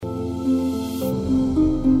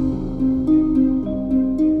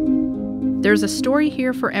There's a story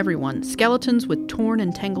here for everyone. Skeletons with torn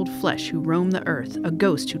and tangled flesh who roam the earth, a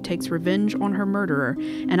ghost who takes revenge on her murderer,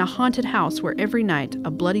 and a haunted house where every night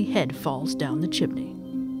a bloody head falls down the chimney.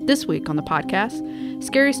 This week on the podcast,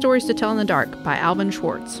 Scary Stories to Tell in the Dark by Alvin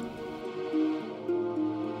Schwartz.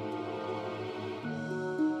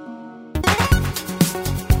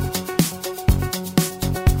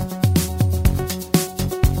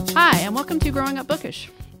 Hi, and welcome to Growing Up Bookish.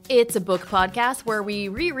 It's a book podcast where we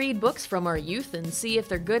reread books from our youth and see if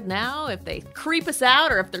they're good now, if they creep us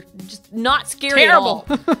out, or if they're just not scary Terrible.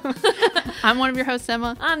 at all. I'm one of your hosts,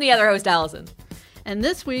 Emma. I'm the other host, Allison. And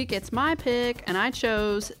this week, it's my pick, and I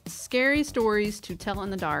chose Scary Stories to Tell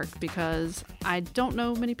in the Dark because I don't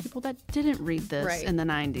know many people that didn't read this in the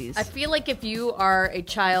 90s. I feel like if you are a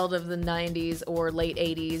child of the 90s or late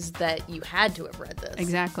 80s, that you had to have read this.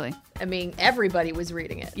 Exactly. I mean, everybody was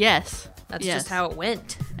reading it. Yes. That's just how it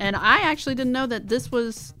went. And I actually didn't know that this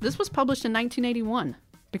was published in 1981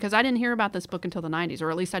 because I didn't hear about this book until the 90s,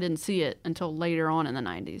 or at least I didn't see it until later on in the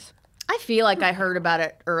 90s. I feel like I heard about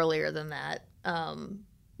it earlier than that.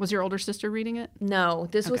 Was your older sister reading it? No,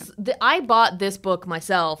 this was I bought this book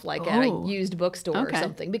myself, like at a used bookstore or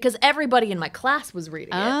something, because everybody in my class was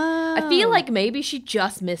reading it. I feel like maybe she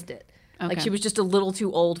just missed it. Like she was just a little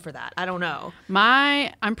too old for that. I don't know.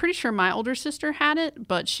 I'm pretty sure my older sister had it,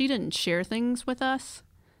 but she didn't share things with us.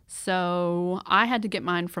 So I had to get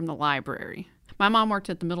mine from the library. My mom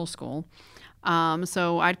worked at the middle school.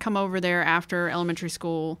 So I'd come over there after elementary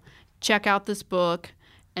school, check out this book,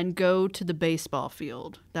 and go to the baseball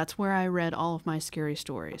field. That's where I read all of my scary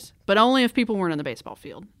stories. But only if people weren't in the baseball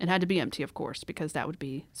field. It had to be empty, of course, because that would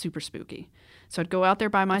be super spooky. So I'd go out there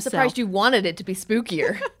by myself. I'm surprised you wanted it to be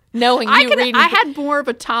spookier. Knowing you reading, I had more of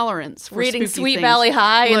a tolerance for reading spooky Sweet things. Valley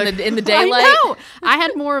High in the daylight. I know. I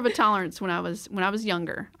had more of a tolerance when I was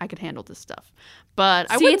younger. I could handle this stuff. But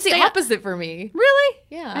I wouldn't it's the opposite for me. Really?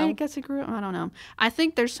 Yeah. I guess I grew up. I don't know. I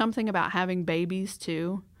think there's something about having babies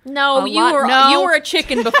too. No, you were a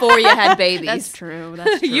chicken before you had babies. That's true.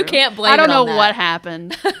 That's true. You can't blame. I don't it know on that. what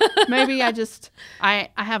happened. Maybe I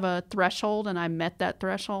have a threshold, and I met that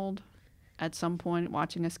threshold at some point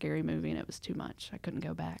watching a scary movie, and it was too much. I couldn't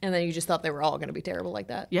go back. And then you just thought they were all going to be terrible like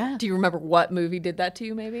that. Yeah. Do you remember what movie did that to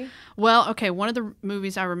you? Maybe. Well, okay. One of the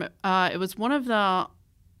movies I remember. It was one of the.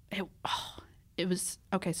 It was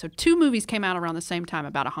okay. So two movies came out around the same time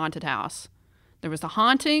about a haunted house. There was The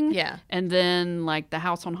Haunting, and then like The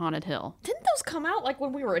House on Haunted Hill. Didn't those come out like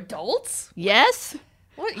when we were adults? Yes.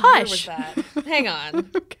 What year Hush. was that? Hang on.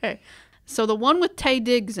 Okay. So the one with Taye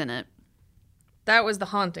Diggs in it. That was The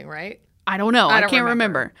Haunting, right? I don't know. I don't can't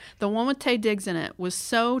remember. The one with Taye Diggs in it was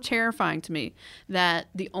so terrifying to me that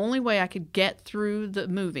the only way I could get through the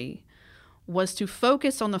movie was to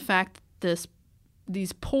focus on the fact that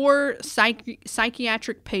these poor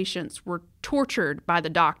psychiatric patients were tortured by the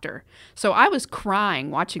doctor. So I was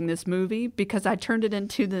crying watching this movie because I turned it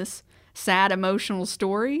into this sad, emotional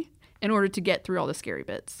story in order to get through all the scary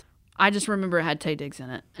bits. I just remember it had Taye Diggs in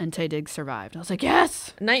it, and Taye Diggs survived. I was like,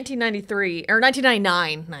 yes! 1993, or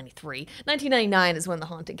 1999 is when The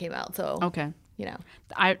Haunting came out, so... Okay. You know.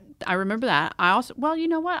 I remember that. I also, well, you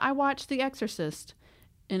know what? I watched The Exorcist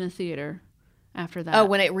in a theater after that. Oh,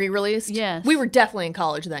 when it re-released? Yes. We were definitely in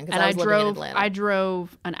college then, because I was living in Atlanta. I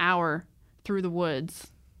drove an hour through the woods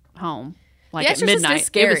home, like The at Exorcist midnight. is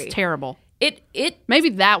scary. It was terrible. It Maybe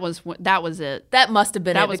that was it. That must have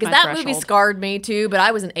been That it, was because my that threshold. movie scarred me too, but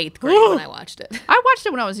I was in 8th grade when I watched it. I watched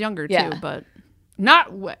it when I was younger too, Yeah. but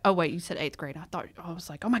not. Oh wait, you said 8th grade. I was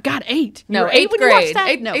like, oh my god, 8. You No, were 8th when you watched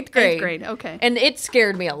grade. that? No, 8th grade. 8th grade. Okay. And it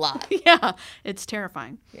scared me a lot. Yeah, it's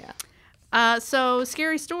terrifying. Yeah. So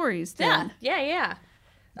scary stories. Then. Yeah.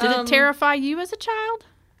 Did it terrify you as a child?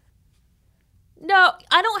 No,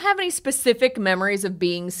 I don't have any specific memories of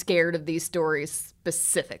being scared of these stories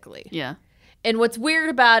specifically. Yeah. And what's weird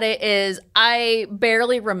about it is I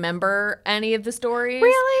barely remember any of the stories.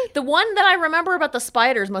 Really? The one that I remember about the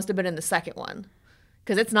spiders must have been in the second one,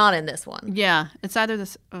 because it's not in this one. Yeah, it's either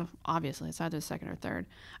this. Obviously, it's either the second or third.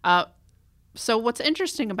 So what's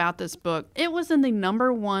interesting about this book? It was in the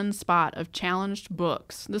 #1 spot of challenged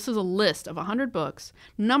books. This is a list of 100 books.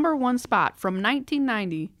 #1 spot from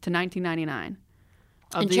 1990 to 1999.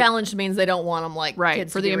 And challenged means they don't want them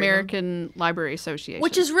kids for to the be reading them. American Library Association,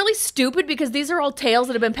 Which is really stupid because these are all tales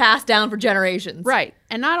that have been passed down for generations. right.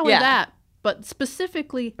 And not only that, but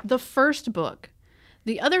specifically the first book.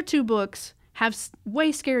 The other two books have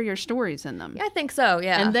way scarier stories in them. Yeah, I think so,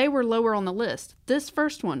 yeah. And they were lower on the list. This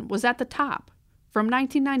first one was at the top from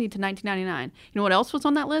 1990 to 1999. You know what else was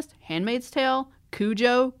on that list? Handmaid's Tale,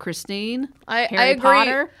 Cujo, Christine, Harry I agree.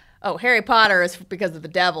 Potter. Oh, Harry Potter is because of the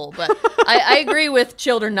devil, but I agree with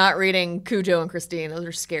children not reading Cujo and Christine. Those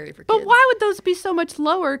are scary for kids. But why would those be so much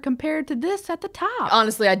lower compared to this at the top?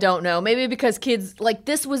 Honestly, I don't know. Maybe because kids, like,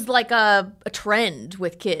 this was like a trend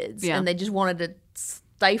with kids, and they just wanted to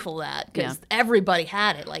stifle that because everybody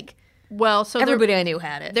had it. Like, so everybody I knew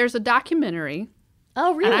had it. There's a documentary.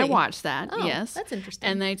 Oh, really? And I watched that, oh, yes. That's interesting.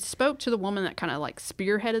 And they spoke to the woman that kind of like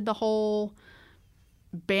spearheaded the whole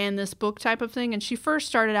ban this book type of thing. And she first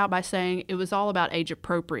started out by saying it was all about age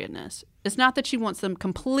appropriateness. It's not that she wants them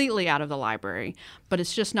completely out of the library, but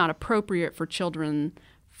it's just not appropriate for children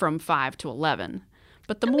from 5 to 11.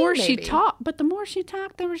 But the more she talked,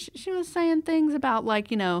 she was saying things about, like,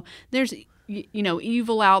 there's,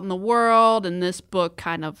 evil out in the world, and this book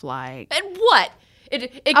kind of like... And what?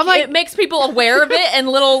 It makes people aware of it and a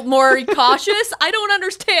little more cautious? I don't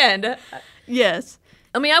understand. Yes.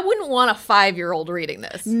 I mean, I wouldn't want a 5-year-old reading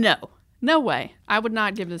this. No way. I would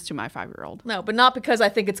not give this to my 5-year-old. No, but not because I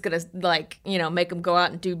think it's going to, make them go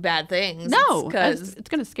out and do bad things. No, it's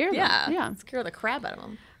going to scare them. Yeah, scare the crap out of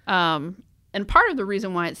them. And part of the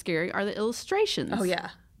reason why it's scary are the illustrations. Oh, yeah.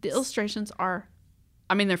 The illustrations are,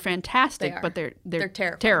 they're fantastic, but they're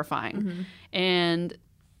terrifying. Mm-hmm. And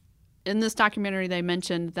in this documentary, they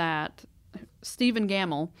mentioned that Stephen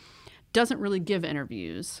Gamble doesn't really give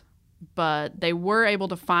interviews, but they were able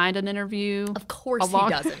to find an interview. Of course he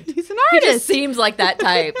doesn't. He's an artist. He just seems like that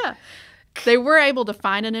type. Yeah. They were able to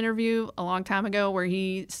find an interview a long time ago where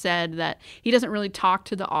he said that he doesn't really talk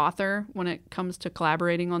to the author when it comes to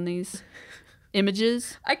collaborating on these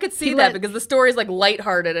images. I could see that because the story's like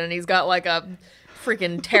lighthearted and he's got like a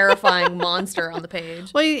freaking terrifying monster on the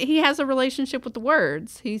page. Well, he has a relationship with the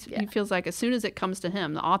words. He feels like as soon as it comes to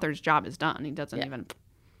him, the author's job is done. He doesn't even...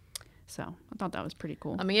 So I thought that was pretty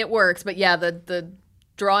cool. I mean, it works, but yeah, the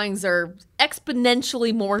drawings are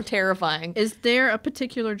exponentially more terrifying. Is there a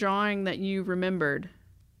particular drawing that you remembered?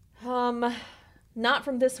 Not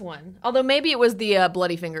from this one. Although maybe it was the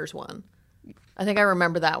Bloody Fingers one. I think I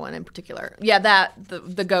remember that one in particular. Yeah,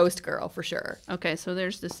 the ghost girl for sure. Okay, so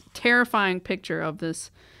there's this terrifying picture of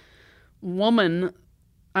this woman.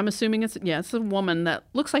 I'm assuming it's a woman that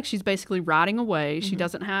looks like she's basically rotting away. Mm-hmm. She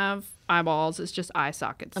doesn't have eyeballs. It's just eye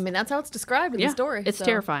sockets. I mean, that's how it's described in the story. It's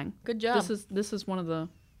terrifying. Good job. This is one of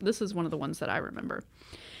the ones that I remember.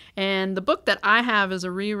 And the book that I have is a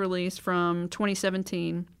re-release from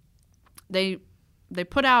 2017. They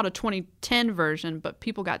put out a 2010 version, but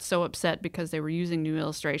people got so upset because they were using new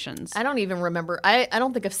illustrations. I don't even remember. I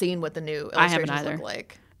don't think I've seen what the new illustrations look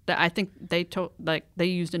like. I think they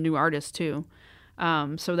used a new artist too.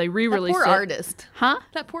 So they re-released that poor artist. Huh?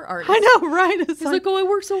 That poor artist. I know, right? He's like, oh, I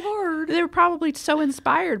worked so hard. They were probably so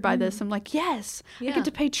inspired by this. I'm like, yes, I get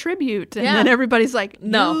to pay tribute. And then everybody's like,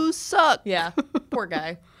 no, you suck. Yeah, poor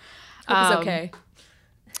guy. Hope he's okay.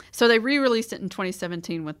 So they re-released it in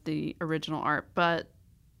 2017 with the original art, but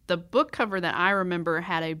the book cover that I remember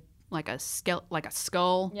had a skull,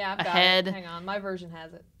 a head. Hang on, my version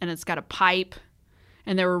has it. And it's got a pipe,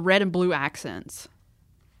 and there were red and blue accents.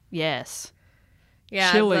 Yes.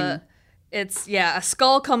 Yeah, chilling. It's a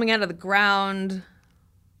skull coming out of the ground.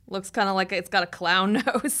 Looks kind of like it's got a clown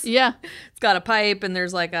nose. Yeah. It's got a pipe, and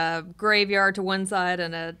there's like a graveyard to one side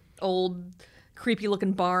and a old creepy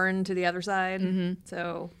looking barn to the other side. Mm-hmm.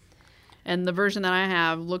 So, and the version that I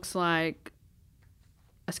have looks like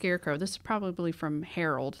a scarecrow. This is probably from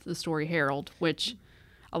Harold, the story Harold, which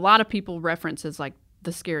a lot of people reference as like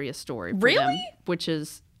the scariest story for them,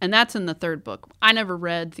 and that's in the third book. I never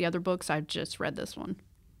read the other books. I just read this one.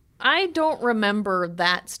 I don't remember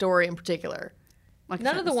that story in particular.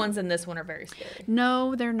 None of the ones in this one are very scary.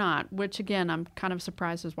 No, they're not, which again, I'm kind of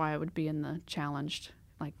surprised as why it would be in the challenged,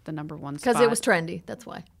 like the number one spot. Because it was trendy, that's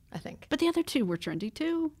why, I think. But the other two were trendy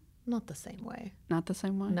too. Not the same way. Not the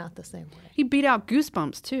same way? Not the same way. He beat out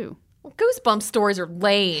Goosebumps too. Well, Goosebumps stories are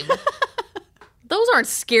lame. Those aren't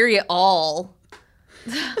scary at all.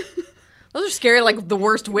 Those are scary like the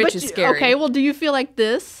worst witch is scary. Okay, well, do you feel like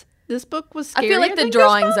this book was scary? I feel like the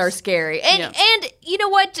drawings are scary. And you know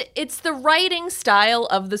what? It's the writing style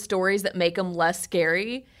of the stories that make them less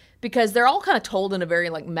scary because they're all kind of told in a very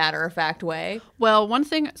like matter-of-fact way. Well, one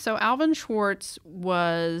thing, so Alvin Schwartz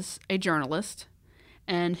was a journalist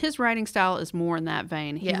and his writing style is more in that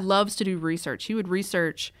vein. He loves to do research. He would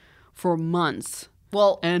research for months.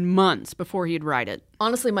 And months before he'd write it.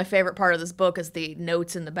 Honestly, my favorite part of this book is the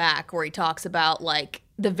notes in the back where he talks about, like,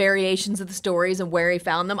 the variations of the stories and where he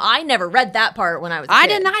found them. I never read that part when I was a kid. I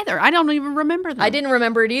didn't either. I don't even remember them. I didn't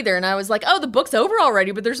remember it either. And I was like, oh, the book's over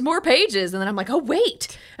already, but there's more pages. And then I'm like, oh,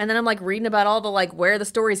 wait. And then I'm, like, reading about all the, like, where the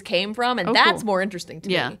stories came from. And that's more interesting to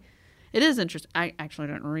me. It is interesting. I actually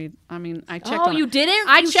didn't read. I mean, I checked. Oh, you didn't?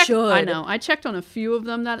 I you checked. should. I know. I checked on a few of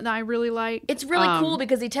them that I really like. It's really cool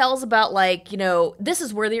because he tells about like, you know, this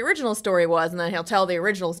is where the original story was, and then he'll tell the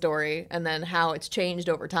original story and then how it's changed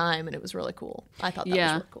over time, and it was really cool. I thought that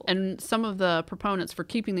was really cool. And some of the proponents for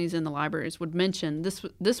keeping these in the libraries would mention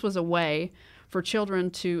this was a way for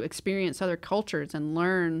children to experience other cultures and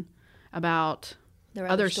learn about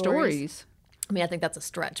other stories. I mean, I think that's a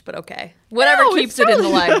stretch, but okay. Whatever keeps it in the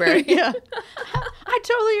library. Yeah. I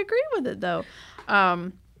totally agree with it, though.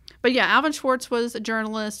 But yeah, Alvin Schwartz was a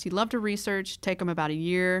journalist. He loved to research. Take him about a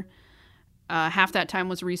year. Half that time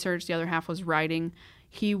was research. The other half was writing.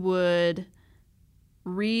 He would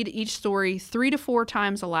read each story 3 to 4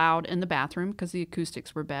 times aloud in the bathroom because the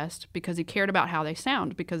acoustics were best, because he cared about how they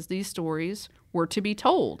sound, because these stories were to be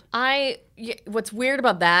told. What's weird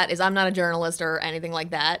about that is I'm not a journalist or anything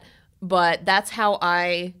like that, but that's how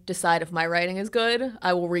I decide if my writing is good.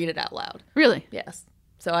 I will read it out loud. Really? Yes.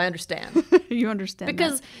 So I understand. You understand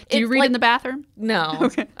because that. Do you read in the bathroom? No.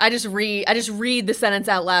 Okay. I just read the sentence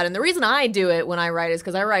out loud. And the reason I do it when I write is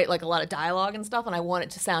because I write like a lot of dialogue and stuff, and I want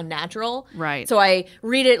it to sound natural. Right. So I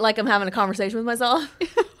read it like I'm having a conversation with myself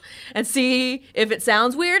and see if it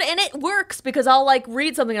sounds weird. And it works because I'll like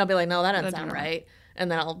read something and I'll be like, no, that doesn't sound right.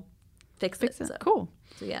 And then I'll fix it. So. Cool.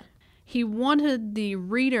 So yeah. He wanted the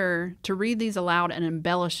reader to read these aloud and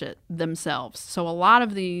embellish it themselves. So a lot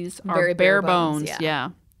of these are very bare bones. Yeah.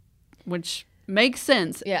 Which makes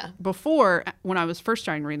sense. Yeah. Before, when I was first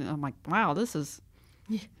starting reading, I'm like, wow, this is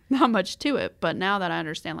not much to it. But now that I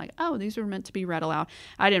understand, like, oh, these were meant to be read aloud.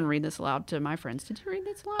 I didn't read this aloud to my friends. Did you read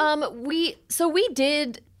this aloud? We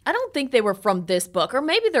did. I don't think they were from this book, or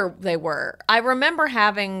maybe they were. I remember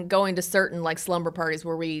going to certain like slumber parties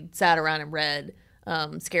where we sat around and read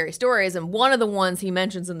scary stories, and one of the ones he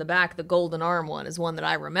mentions in the back, the Golden Arm one, is one that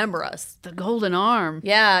I remember us. The Golden Arm.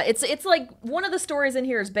 Yeah, it's like one of the stories in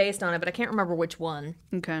here is based on it, but I can't remember which one.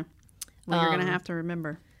 Okay. Well, you're gonna have to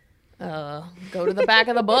remember. Go to the back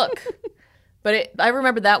of the book. But I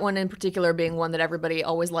remember that one in particular being one that everybody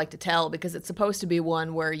always liked to tell because it's supposed to be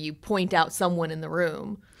one where you point out someone in the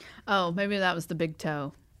room. Oh, maybe that was the big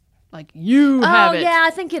toe. Like, you have it. Oh, yeah,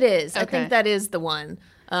 I think it is. Okay. I think that is the one.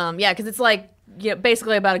 Yeah, because it's like,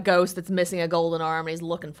 basically about a ghost that's missing a golden arm and he's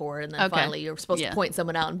looking for it, and then finally you're supposed to point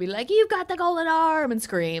someone out and be like, you've got the golden arm, and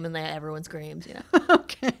scream, and then everyone screams, you know.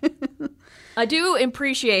 Okay. I do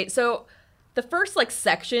appreciate, so the first like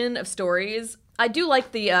section of stories, I do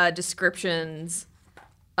like the descriptions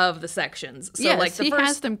of the sections. So yes, like he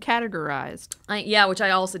has them categorized. Which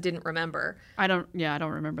I also didn't remember. I don't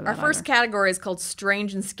remember that. Our first category is called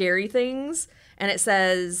Strange and Scary Things. And it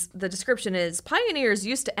says, the description is, pioneers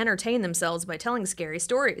used to entertain themselves by telling scary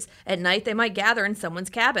stories. At night, they might gather in someone's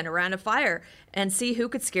cabin around a fire and see who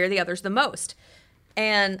could scare the others the most.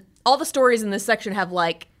 And all the stories in this section have,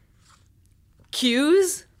 like,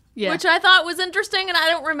 cues, which I thought was interesting, and I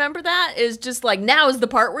don't remember that. Is just like, now is the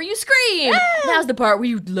part where you scream. Now's the part where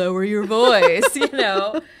you lower your voice, you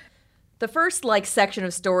know. The first, like, section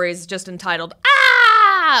of stories is just entitled,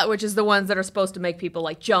 which is the ones that are supposed to make people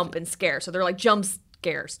like jump and scare. So they're like jump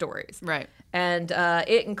scare stories. Right. And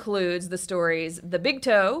it includes the stories The Big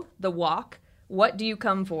Toe, The Walk, What Do You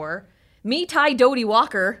Come For, Me Tai Doty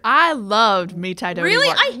Walker. I loved Me Tai Doty Walker. Really?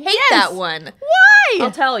 I hate that one. Why?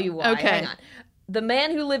 I'll tell you why. Okay. Hang on. The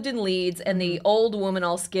Man Who Lived in Leeds and The Old Woman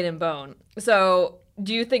All Skin and Bone. So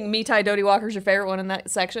do you think Me Tai Doty Walker is your favorite one in that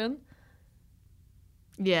section?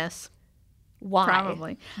 Yes. Why?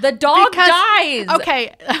 Probably. The dog dies.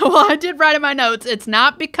 Okay. Well, I did write in my notes. It's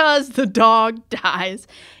not because the dog dies.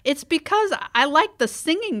 It's because I like the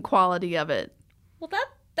singing quality of it. Well,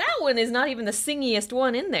 that one is not even the singiest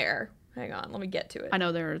one in there. Hang on. Let me get to it. I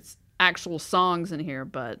know there's actual songs in here,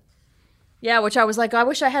 but... Yeah, which I was like, I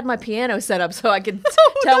wish I had my piano set up so I could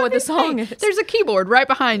tell what the song is. There's a keyboard right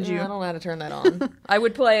behind you. I don't know how to turn that on. I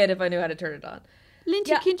would play it if I knew how to turn it on.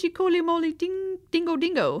 Linchy, kinchy, coly, moly, dingo,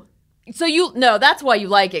 dingo. So that's why you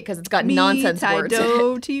like it, because it's got nonsense words. Me Tai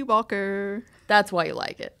Doty Walker. That's why you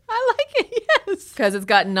like it. I like it, yes. Because it's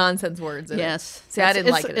got nonsense words in it. Yes. See, I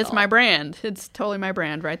didn't like it at It's all. my brand. It's totally my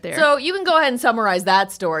brand right there. So you can go ahead and summarize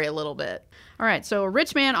that story a little bit. All right. So a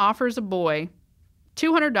rich man offers a boy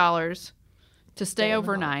 $200 to stay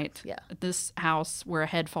overnight at this house where a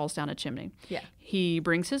head falls down a chimney. Yeah. He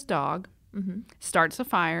brings his dog, starts a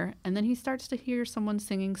fire, and then he starts to hear someone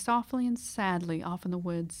singing softly and sadly off in the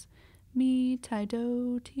woods. Me Tai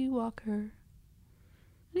Doty Walker. And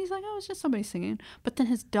he's like, oh, it's just somebody singing. But then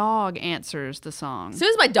his dog answers the song. As soon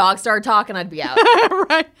as my dog started talking, I'd be out.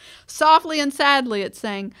 Right. Softly and sadly, it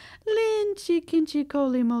sang, Linchy, kinchy,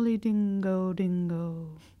 coly, moly, dingo,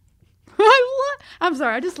 dingo. I'm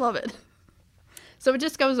sorry, I just love it. So it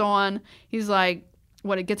just goes on. He's like,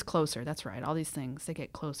 what, it gets closer. That's right. All these things, they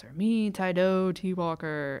get closer. Me, Tydo,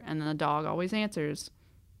 T-Walker. And then the dog always answers,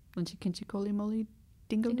 Lynchy, Kinchy, Coly, Moly,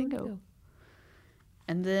 Dingo, Dingo.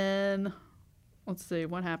 And then, let's see,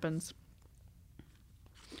 what happens?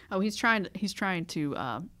 Oh, he's trying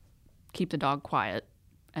to keep the dog quiet,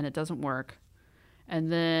 and it doesn't work.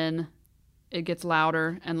 And then it gets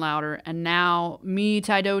louder and louder, and now me,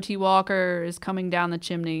 Tydo T. Walker, is coming down the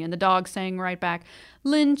chimney, and the dog's saying right back,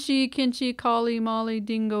 Lynchy, Kinchy, Coly, Moly,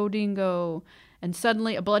 Dingo, Dingo. And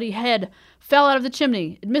suddenly a bloody head fell out of the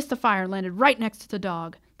chimney. It missed the fire and landed right next to the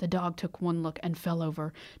dog. The dog took one look and fell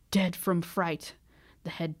over, dead from fright. The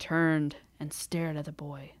head turned and stared at the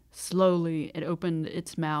boy. Slowly, it opened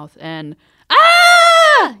its mouth and,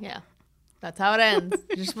 ah! Yeah, that's how it ends.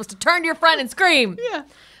 You're supposed to turn to your friend and scream. Yeah.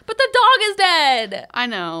 But the dog is dead. I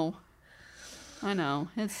know.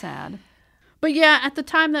 It's sad. But yeah, at the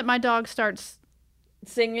time that my dog starts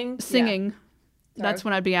singing, that's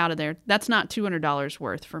when I'd be out of there. That's not $200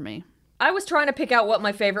 worth for me. I was trying to pick out what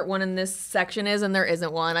my favorite one in this section is, and there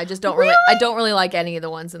isn't one. I just don't really. I don't really like any of the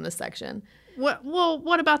ones in this section.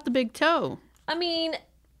 What about the big toe? I mean,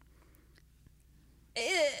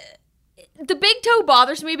 the big toe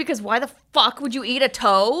bothers me because why the fuck would you eat a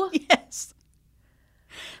toe? Yes.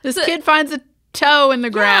 This kid finds a toe in the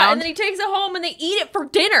ground. Yeah, and then he takes it home and they eat it for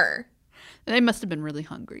dinner. They must have been really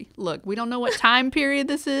hungry. Look, we don't know what time period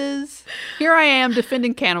this is. Here I am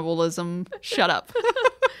defending cannibalism. Shut up.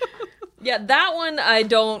 Yeah, that one I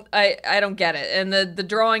don't get it. And the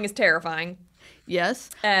drawing is terrifying. Yes.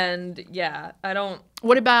 And yeah, I don't.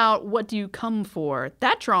 What about What Do You Come For?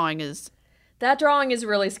 That drawing is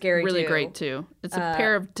really scary, really great, too. It's a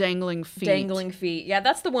pair of dangling feet. Yeah,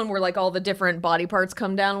 that's the one where, like, all the different body parts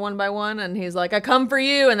come down one by one, and he's like, I come for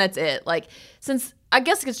you, and that's it. Like, since, I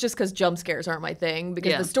guess it's just because jump scares aren't my thing,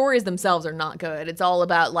 because the stories themselves are not good. It's all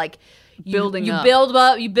about, like, you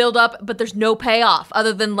build up, but there's no payoff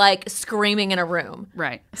other than, like, screaming in a room.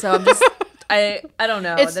 Right. So I'm just, I don't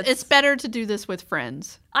know. It's better to do this with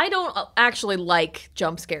friends. I don't actually like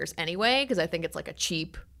jump scares anyway, because I think it's, like, a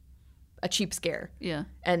cheap scare. Yeah.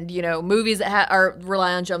 And, movies that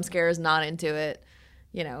rely on jump scares, not into it,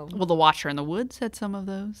 Well, The Watcher in the Woods had some of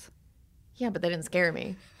those. Yeah, but they didn't scare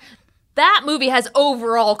me. That movie has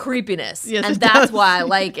overall creepiness, yes, and that's why I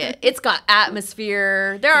like it. It's got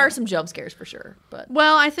atmosphere. There are some jump scares for sure. But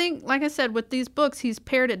well, I think, like I said, with these books, he's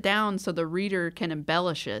pared it down so the reader can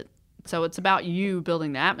embellish it. So it's about you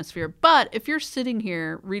building the atmosphere. But if you're sitting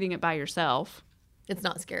here reading it by yourself... It's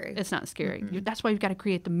not scary. It's not scary. Mm-hmm. That's why you've got to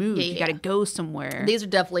create the mood. You got to go somewhere. These are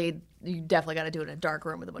you definitely got to do it in a dark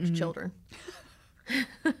room with a bunch of children.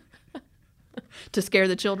 To scare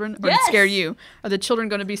the children or to scare you? Are the children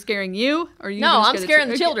going to be scaring you? Or are you No, I'm scaring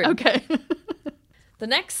the children. Okay. The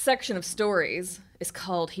next section of stories is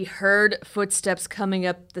called He Heard Footsteps Coming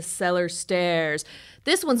Up the Cellar Stairs.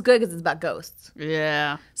 This one's good because it's about ghosts.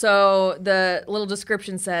 Yeah. So the little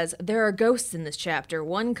description says, there are ghosts in this chapter.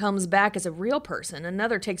 One comes back as a real person,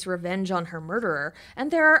 another takes revenge on her murderer, and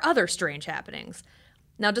there are other strange happenings.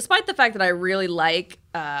 Now, despite the fact that I really like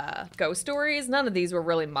ghost stories, none of these were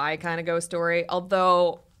really my kind of ghost story,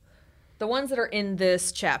 although the ones that are in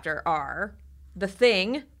this chapter are The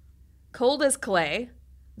Thing, Cold as Clay,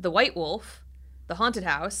 The White Wolf, The Haunted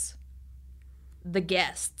House, The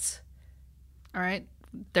Guests. All right.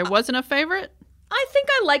 There wasn't a favorite? I think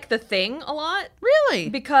I like The Thing a lot. Really?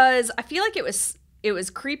 Because I feel like it was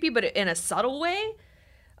creepy, but in a subtle way.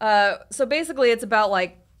 So basically it's about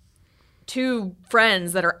like two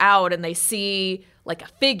friends that are out and they see like a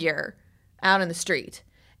figure out in the street.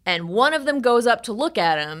 And one of them goes up to look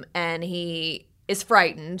at him and he is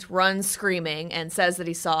frightened, runs screaming, and says that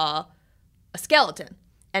he saw a skeleton.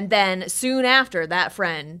 And then soon after, that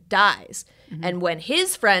friend dies. Mm-hmm. And when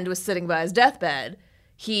his friend was sitting by his deathbed,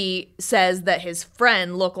 he says that his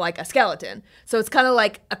friend looked like a skeleton. So it's kind of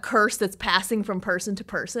like a curse that's passing from person to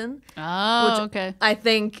person. Oh, okay. I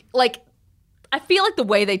think, like, I feel like the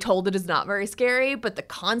way they told it is not very scary, but the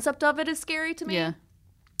concept of it is scary to me. Yeah.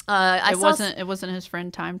 It wasn't his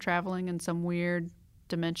friend time traveling in some weird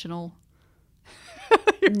dimensional...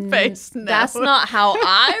 Your face. No. That's not how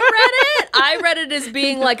I read it. I read it as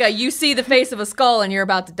being like you see the face of a skull and you're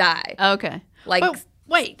about to die. Okay. Like, but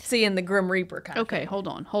wait. Seeing the Grim Reaper kind of thing. Okay, hold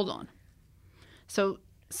on. So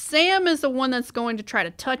Sam is the one that's going to try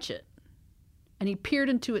to touch it. And he peered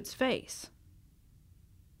into its face.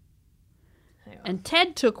 And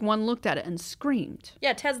Ted took one, looked at it, and screamed.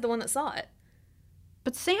 Yeah, Ted's the one that saw it.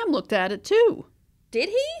 But Sam looked at it, too. Did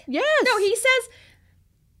he? Yes. No, he says...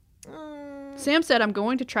 Sam said, I'm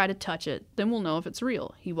going to try to touch it. Then we'll know if it's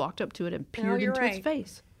real. He walked up to it and peered into its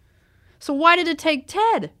face. So why did it take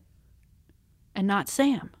Ted and not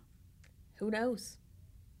Sam? Who knows?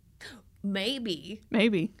 Maybe.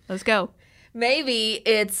 Let's go. Maybe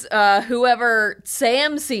it's whoever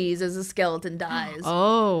Sam sees as a skeleton dies.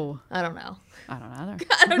 Oh. I don't know. I don't either.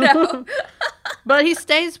 I don't know. But he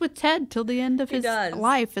stays with Ted till the end of his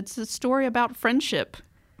life. It's a story about friendship.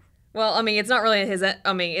 Well, I mean, it's not really his.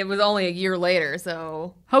 I mean, it was only a year later,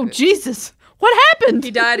 so. Oh Jesus! What happened?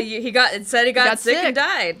 He died. It said he got sick and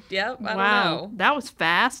died. Yep. I don't know. That was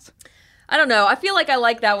fast. I don't know. I feel like I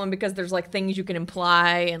like that one because there's like things you can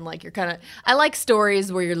imply and like you're kind of. I like stories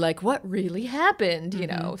where you're like, what really happened? You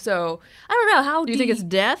know. So I don't know. How do you think it's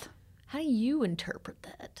death? How do you interpret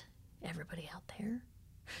that? Everybody out there.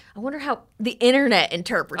 I wonder how the internet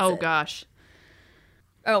interprets it. Oh gosh.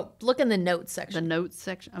 Oh, look in the notes section. The notes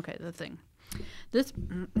section. Okay, the thing.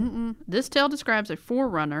 This tale describes a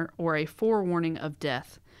forerunner or a forewarning of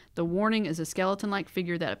death. The warning is a skeleton-like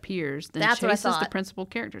figure that appears, then chases the principal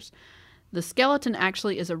characters. The skeleton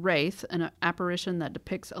actually is a wraith, an apparition that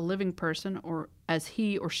depicts a living person or as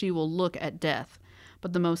he or she will look at death.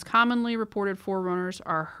 But the most commonly reported forerunners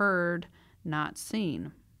are heard, not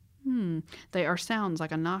seen. They are sounds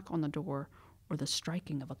like a knock on the door or the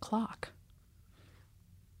striking of a clock.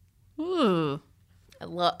 Ooh.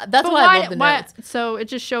 That's why I love the notes. So it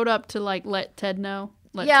just showed up to like let Ted know?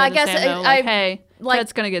 I guess hey,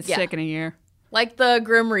 Ted's going to get sick in a year. Like the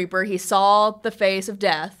Grim Reaper, he saw the face of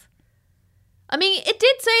death. I mean, it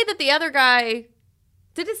did say that the other guy...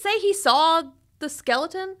 Did it say he saw the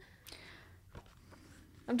skeleton?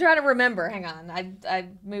 I'm trying to remember. Hang on. I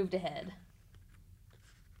moved ahead.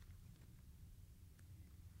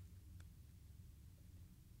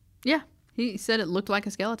 Yeah, he said it looked like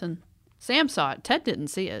a skeleton. Sam saw it. Ted didn't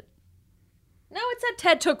see it. No, it said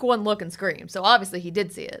Ted took one look and screamed, so obviously he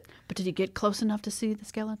did see it. But did he get close enough to see the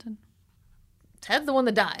skeleton? Ted's the one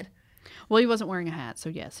that died. Well, he wasn't wearing a hat, so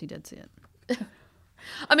yes, he did see it.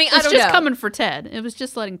 I mean, I don't know. It's just coming for Ted. It was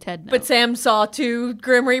just letting Ted know. But Sam saw 2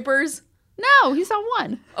 Grim Reapers? No, he saw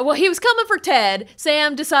one. Well, he was coming for Ted.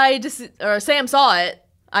 Sam decided to... Sam saw it,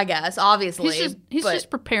 I guess, obviously. He's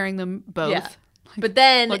just preparing them both. Yeah. But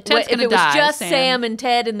then, if it was just Sam and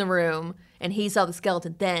Ted in the room, and he saw the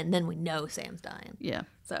skeleton then we know Sam's dying. Yeah.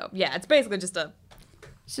 So, yeah, it's basically just a...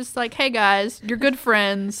 It's just like, hey, guys, you're good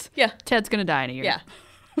friends. Yeah. Ted's going to die in a year. Yeah.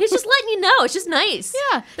 He's just letting you know. It's just nice.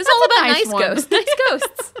 Yeah. It's all about nice ghosts. Nice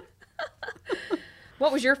ghosts.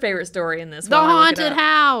 What was your favorite story in this? The haunted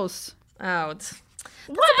house. Oh, that's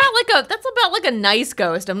about like a nice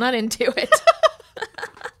ghost. I'm not into it.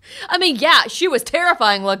 I mean, yeah, she was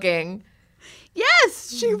terrifying looking.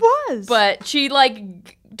 Yes, she was. But she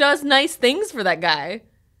like does nice things for that guy.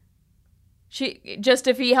 She just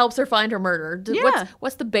if he helps her find her murderer. Yeah.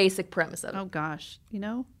 What's the basic premise of it? Oh gosh,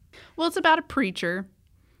 Well, it's about a preacher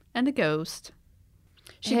and a ghost.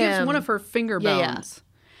 She gives one of her finger bones.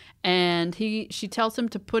 And she tells him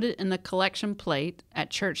to put it in the collection plate at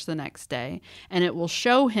church the next day, and it will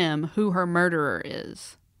show him who her murderer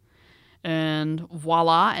is. And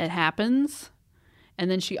voila, it happens.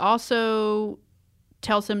 And then she also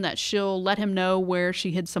tells him that she'll let him know where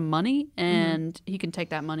she hid some money, and he can take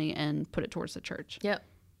that money and put it towards the church. Yep.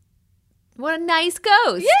 What a nice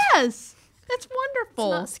ghost. Yes. That's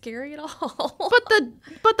wonderful. It's not scary at all.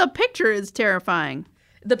 But the picture is terrifying.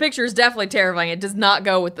 The picture is definitely terrifying. It does not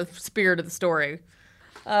go with the spirit of the story.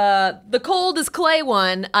 The cold as clay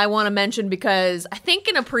one I want to mention because I think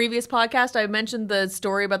in a previous podcast I mentioned the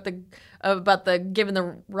story about the giving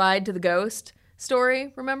the ride to the ghost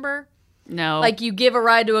story. Remember? No. Like you give a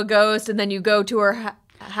ride to a ghost and then you go to her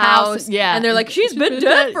house. Yeah. And they're like, she's been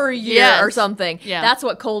dead for a year or something. Yeah. That's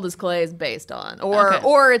what Cold as Clay is based on.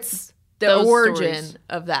 Or it's the Those origin stories.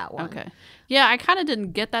 of that one. Okay. Yeah, I kind of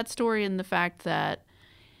didn't get that story in the fact that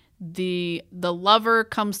the lover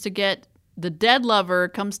comes to get the dead lover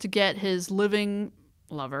comes to get his living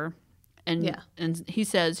lover, and he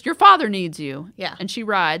says, "Your father needs you." Yeah, and she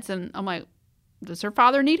rides, and I'm like, "Does her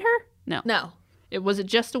father need her?" No. Was it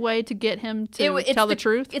just a way to get him to tell the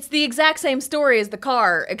truth? It's the exact same story as the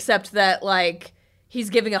car, except that like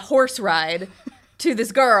he's giving a horse ride to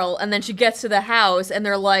this girl, and then she gets to the house, and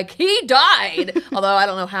they're like, he died. Although I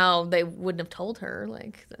don't know how they wouldn't have told her.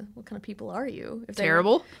 Like, what kind of people are you? If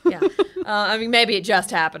Terrible. Yeah. I mean, maybe it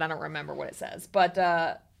just happened. I don't remember what it says. But,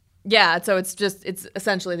 yeah, so it's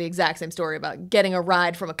essentially the exact same story about getting a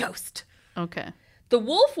ride from a ghost. Okay. The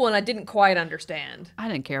wolf one I didn't quite understand. I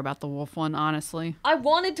didn't care about the wolf one, honestly. I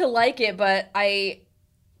wanted to like it, but I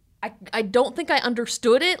don't think I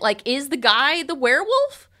understood it. Like, is the guy the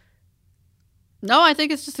werewolf? No, I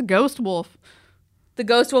think it's just a ghost wolf. The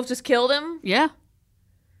ghost wolf just killed him? Yeah.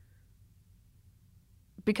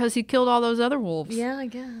 Because he killed all those other wolves. Yeah, I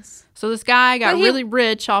guess. So this guy got really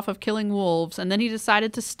rich off of killing wolves, and then he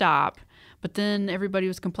decided to stop. But then everybody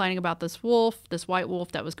was complaining about this wolf, this white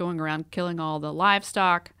wolf that was going around killing all the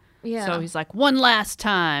livestock. Yeah. So he's like, one last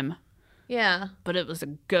time. Yeah. But it was a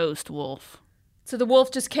ghost wolf. So the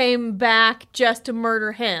wolf just came back just to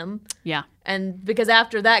murder him. Yeah. And because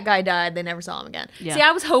after that guy died, they never saw him again. Yeah. See,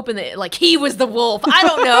 I was hoping that, like, he was the wolf. I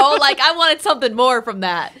don't know. Like, I wanted something more from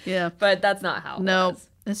that. Yeah. But that's not how it was.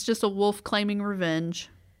 It's just a wolf claiming revenge.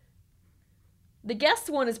 The guest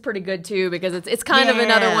one is pretty good, too, because it's kind of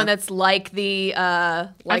another one that's like the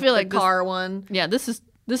car one. Yeah, this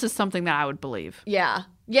is something that I would believe. Yeah.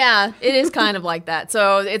 Yeah, it is kind of like that.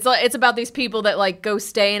 So it's about these people that like go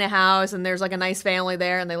stay in a house, and there's like a nice family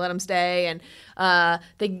there, and they let them stay, and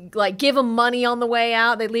they like give them money on the way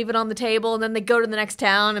out. They leave it on the table, and then they go to the next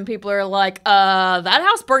town, and people are like, that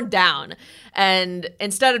house burned down. And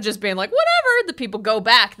instead of just being like, whatever, the people go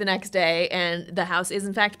back the next day, and the house is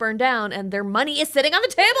in fact burned down, and their money is sitting on the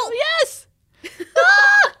table. Yes.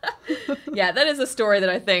 Yeah, that is a story that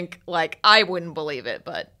I think like I wouldn't believe it,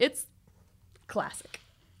 but it's classic.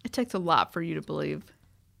 It takes a lot for you to believe.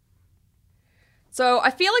 So I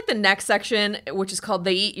feel like the next section, which is called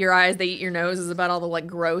They Eat Your Eyes, They Eat Your Nose, is about all the like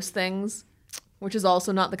gross things, which is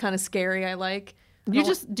also not the kind of scary I like. You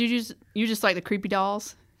just like the creepy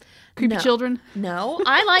dolls? Creepy children? No.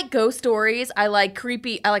 I like ghost stories. I like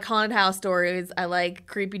haunted house stories. I like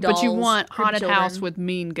creepy dolls. But you want haunted house with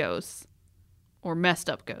mean ghosts. Or messed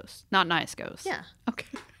up ghosts. Not nice ghosts. Yeah. Okay.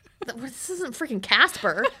 This isn't freaking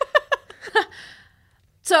Casper.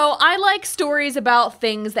 So I like stories about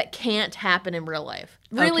things that can't happen in real life.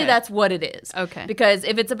 Really, that's what it is. Okay. Because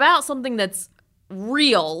if it's about something that's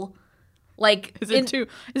real, like... Is it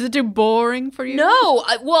too boring for you? No.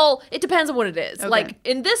 Well, it depends on what it is. Okay. Like,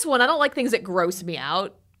 in this one, I don't like things that gross me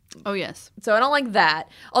out. Oh, yes. So I don't like that.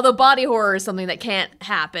 Although body horror is something that can't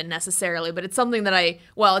happen necessarily, but it's something that it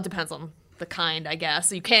depends on the kind, I guess.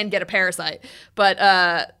 So you can get a parasite.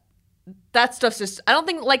 But that stuff's just, I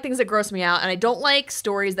don't like things that gross me out, and I don't like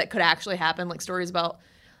stories that could actually happen, like stories about,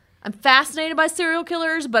 I'm fascinated by serial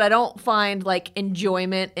killers, but I don't find like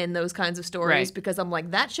enjoyment in those kinds of stories because I'm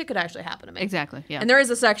like, that shit could actually happen to me. Exactly, yeah. And there is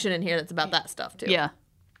a section in here that's about that stuff too. Yeah.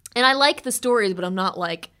 And I like the stories, but I'm not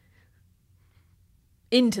like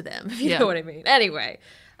into them, if you know what I mean. Anyway,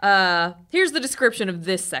 here's the description of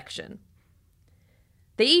this section.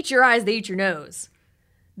 They eat your eyes, they eat your nose.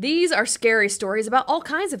 These are scary stories about all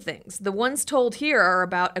kinds of things. The ones told here are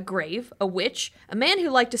about a grave, a witch, a man who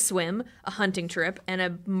liked to swim, a hunting trip, and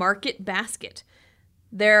a market basket.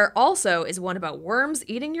 There also is one about worms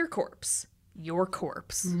eating your corpse. Your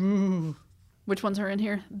corpse. Ooh. Which ones are in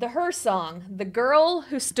here? The Her Song, The Girl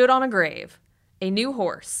Who Stood on a Grave, A New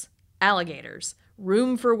Horse, Alligators,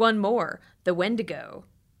 Room for One More, The Wendigo,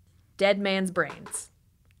 Dead Man's Brains,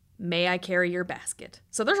 May I Carry Your Basket.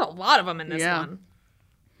 So there's a lot of them in this one.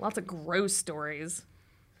 Lots of gross stories.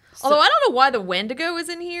 Although I don't know why the Wendigo is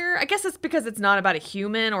in here. I guess it's because it's not about a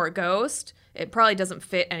human or a ghost. It probably doesn't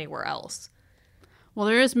fit anywhere else. Well,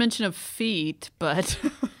 there is mention of feet, but...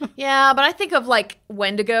 Yeah, but I think of like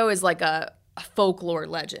Wendigo as like a folklore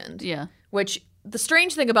legend. Yeah. Which the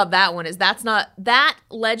strange thing about that one is that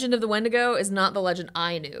legend of the Wendigo is not the legend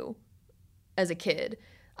I knew as a kid.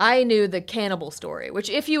 I knew the cannibal story, which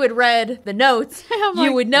if you had read the notes,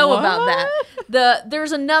 you would know about that.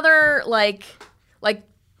 There's another, like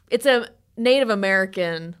it's a Native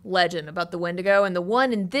American legend about the Wendigo, and the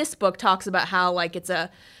one in this book talks about how, like, it's a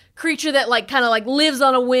creature that, like, kind of, like, lives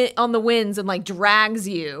on the winds and, like, drags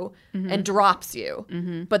you and drops you.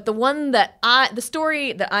 Mm-hmm. But the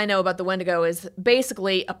story that I know about the Wendigo is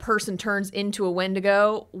basically a person turns into a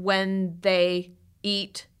Wendigo when they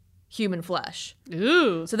eat human flesh.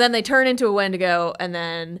 Ooh. So then they turn into a Wendigo, and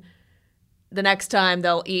then the next time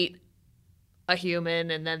they'll eat a human,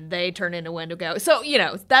 and then they turn into Wendigo. So,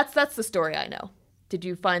 that's the story I know. Did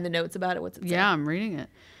you find the notes about it? What's it say? Yeah, I'm reading it.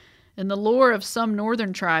 In the lore of some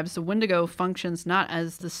northern tribes, the Wendigo functions not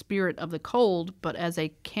as the spirit of the cold, but as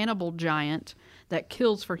a cannibal giant that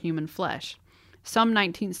kills for human flesh. Some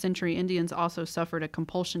 19th century Indians also suffered a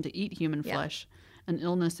compulsion to eat human flesh. An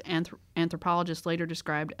illness anthropologists later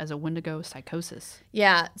described as a Wendigo psychosis.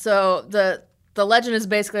 Yeah, so the legend is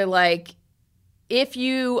basically like, if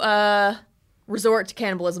you resort to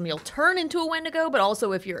cannibalism, you'll turn into a Wendigo, but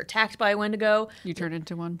also if you're attacked by a Wendigo... You turn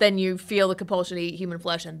into one? Then you feel the compulsion to eat human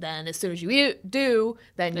flesh, and then as soon as you do,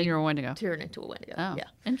 then you're a Wendigo. Turn into a Wendigo. Oh, yeah.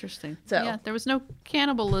 Interesting. So, yeah, there was no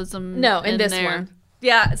cannibalism in this one.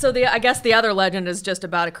 Yeah, so I guess the other legend is just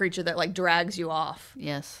about a creature that like drags you off.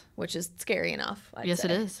 Yes. Which is scary enough, I'd say.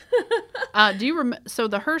 It is. Do you so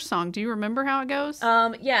the Her song, do you remember how it goes?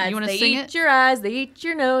 Yeah, you want to they sing eat it? your eyes, they eat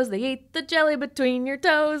your nose, they eat the jelly between your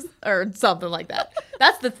toes, or something like that.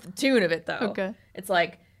 That's the tune of it, though. Okay. It's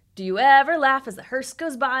like, do you ever laugh as the hearse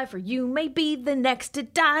goes by, for you may be the next to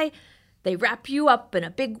die? They wrap you up in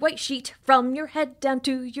a big white sheet, from your head down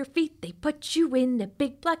to your feet. They put you in a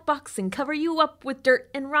big black box and cover you up with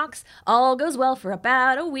dirt and rocks. All goes well for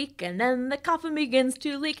about a week, and then the coffin begins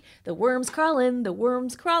to leak. The worms crawl in, the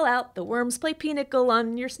worms crawl out, the worms play pinochle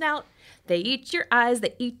on your snout. They eat your eyes,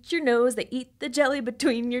 they eat your nose, they eat the jelly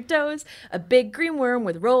between your toes. A big green worm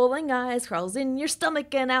with rolling eyes crawls in your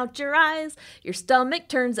stomach and out your eyes. Your stomach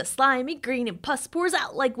turns a slimy green and pus pours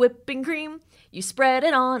out like whipping cream. You spread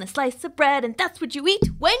it on a slice of bread, and that's what you eat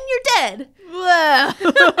when you're dead.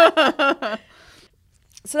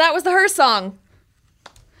 So that was the Her song.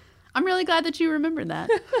 I'm really glad that you remembered that.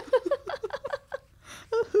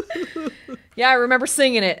 Yeah, I remember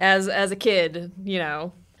singing it as a kid, you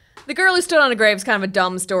know. The Girl Who Stood on a Grave is kind of a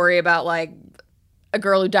dumb story about, like, a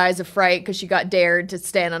girl who dies of fright because she got dared to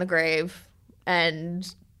stand on a grave,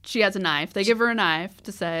 and she has a knife. They give her a knife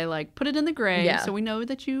to say, like, put it in the grave so we know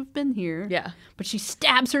that you've been here. Yeah. But she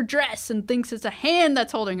stabs her dress and thinks it's a hand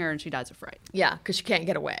that's holding her, and she dies of fright. Yeah, because she can't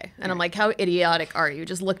get away. And I'm like, how idiotic are you?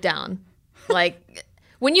 Just look down. Like,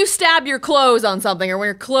 when you stab your clothes on something, or when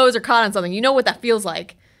your clothes are caught on something, you know what that feels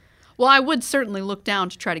like. Well, I would certainly look down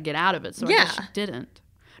to try to get out of it, so I guess she didn't.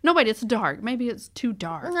 No, wait, it's dark. Maybe it's too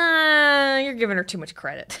dark. You're giving her too much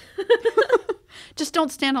credit. Just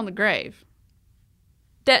don't stand on the grave.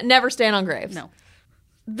 Never stand on graves. No.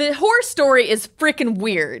 The horse story is freaking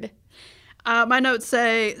weird. My notes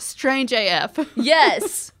say strange AF.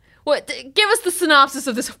 Yes. Give us the synopsis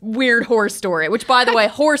of this weird horse story, which, by the way,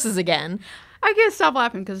 horses again. I can't stop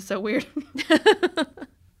laughing because it's so weird.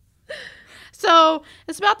 So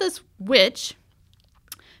it's about this witch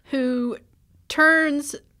who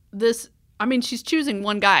turns this... I mean, she's choosing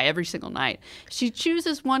one guy every single night. She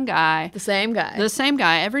chooses one guy. The same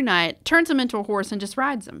guy every night, turns him into a horse and just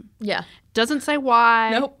rides him. Yeah. Doesn't say why.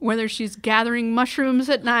 Nope. Whether she's gathering mushrooms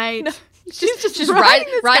at night. No. She's just riding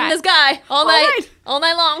this guy all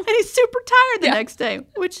night long. And he's super tired the next day,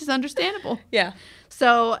 which is understandable. Yeah.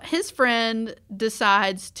 So his friend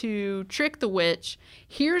decides to trick the witch,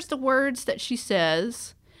 hears the words that she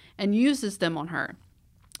says, and uses them on her,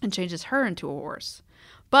 and changes her into a horse.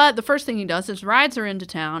 But the first thing he does is rides her into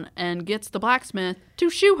town and gets the blacksmith to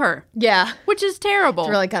shoe her. Yeah. Which is terrible. It's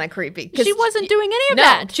really kind of creepy. She wasn't doing any of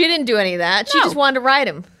that. No, she didn't do any of that. She just wanted to ride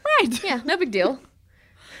him. Right. Yeah, no big deal.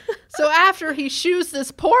 So after he shoes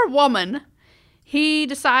this poor woman, he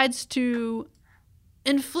decides to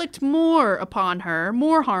inflict more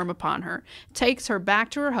harm upon her, takes her back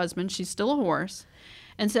to her husband, she's still a horse,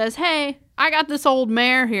 and says, hey, I got this old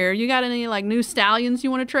mare here. You got any, like, new stallions you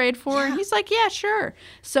want to trade for? Yeah. And he's like, yeah, sure.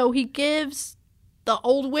 So he gives the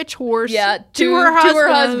old witch horse to her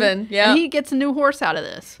husband. Yeah. And he gets a new horse out of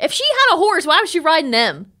this. If she had a horse, why was she riding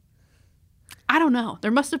them? I don't know.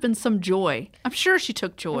 There must have been some joy. I'm sure she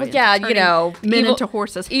took joy. Well, yeah, you know, men into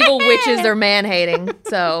horses. Evil witches are man-hating.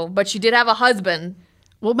 So, but she did have a husband.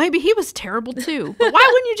 Well, maybe he was terrible too. But why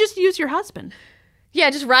wouldn't you just use your husband? Yeah,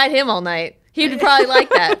 just ride him all night. He'd probably like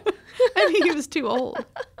that. Maybe he was too old.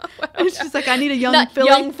 It's just like, I need a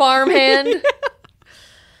young farmhand.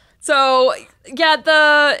 So,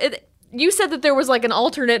 yeah, you said that there was like an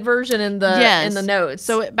alternate version in the notes.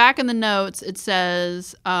 So back in the notes, it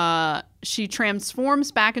says she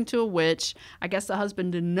transforms back into a witch. I guess the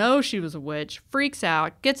husband didn't know she was a witch, freaks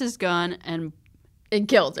out, gets his gun, and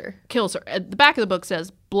kills her. The back of the book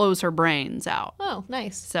says blows her brains out. Oh,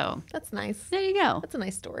 nice. So that's nice. There you go. That's a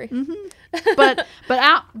nice story. Mm-hmm.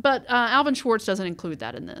 but Alvin Schwartz doesn't include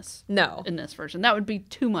that in this. No. In this version. That would be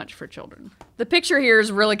too much for children. The picture here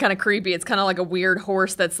is really kind of creepy. It's kind of like a weird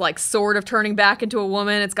horse that's like sort of turning back into a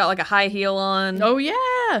woman. It's got like a high heel on. Oh, yeah.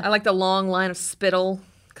 I like the long line of spittle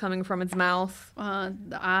coming from its mouth.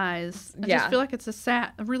 The eyes. I just feel like it's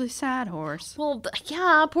a really sad horse. Well,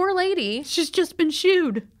 yeah, poor lady. She's just been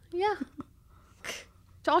shoed. Yeah.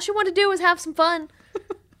 All she wanted to do was have some fun.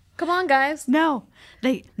 Come on, guys. No,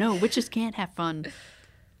 witches can't have fun.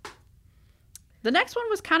 The next one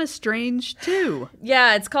was kind of strange, too.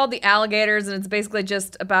 Yeah, it's called The Alligators, and it's basically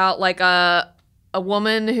just about, like, a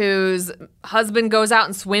woman whose husband goes out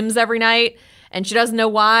and swims every night, and she doesn't know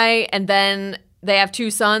why, and then they have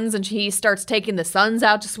 2 sons, and he starts taking the sons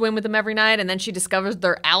out to swim with them every night, and then she discovers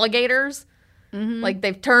they're alligators. Mm-hmm. Like,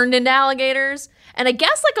 they've turned into alligators. And I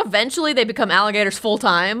guess, like, eventually they become alligators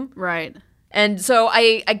full-time. Right. And so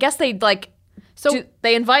I guess they, like, So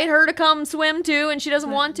they invite her to come swim too, and she doesn't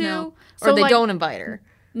want to? No. Or So, they like- don't invite her?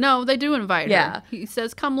 No, they do invite her. Yeah. He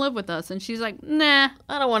says, come live with us. And she's like, nah.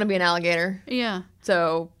 I don't want to be an alligator. Yeah.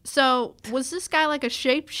 So Was this guy like a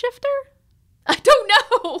shapeshifter? I don't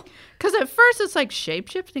know. Because at first it's like,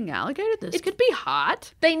 shapeshifting alligator? This could be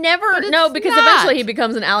hot. They never it's because not. eventually he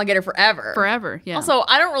becomes an alligator forever. Forever, yeah. Also,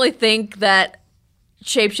 I don't really think that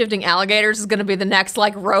shape-shifting alligators is going to be the next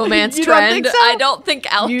like romance You don't trend. think so? I don't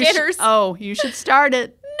think alligators. You should start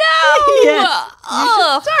it. No. Yes,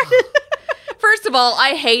 Ugh. Start it. First of all,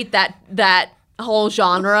 I hate that whole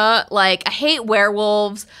genre. Like, I hate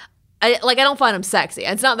werewolves. I don't find them sexy.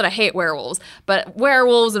 It's not that I hate werewolves, but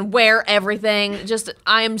werewolves and everything. Just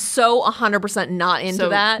I am so 100% not into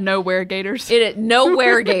that. No weregators. No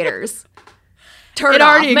weregators. Turn It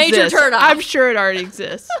off. already Major exists. turn off. I'm sure it already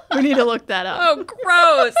exists. We need to look that up. Oh,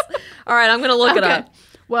 gross. All right, I'm going to look it up.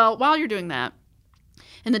 Well, while you're doing that,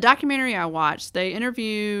 in the documentary I watched, they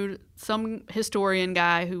interviewed some historian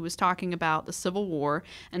guy who was talking about the Civil War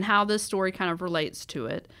and how this story kind of relates to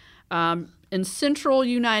it. In central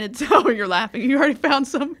United States, oh, you're laughing. You already found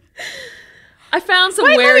some. I found some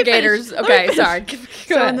Wait, let me weregators. finish. Let Okay, me sorry. finish.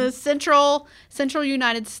 Go So ahead. in the central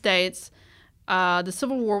United States, the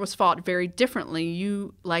Civil War was fought very differently.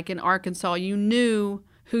 You, like in Arkansas, you knew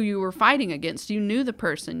who you were fighting against. You knew the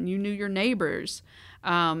person. You knew your neighbors.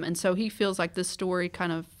 And so he feels like this story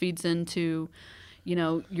kind of feeds into,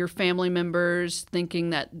 your family members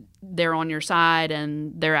thinking that they're on your side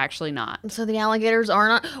and they're actually not. So the alligators are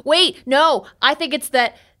not. Wait, no. I think it's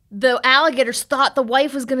that the alligators thought the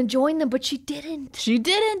wife was going to join them, but she didn't. She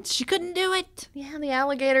didn't. She couldn't do it. Yeah, the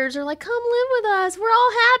alligators are like, come live with us. We're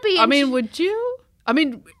all happy. I And mean,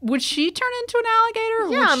 would she turn into an alligator?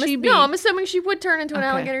 Or yeah, would she be? no, I'm assuming she would turn into an Okay,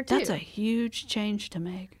 alligator too. That's a huge change to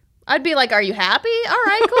make. I'd be like, are you happy? All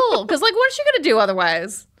right, cool. Because like, what is she going to do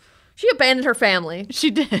otherwise? She abandoned her family. She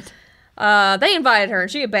did. They invited her and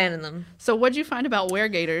she abandoned them. So what'd you find about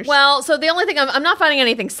weregators? Well, so the only thing I'm not finding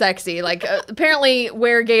anything sexy. Like apparently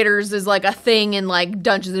weregators is like a thing in like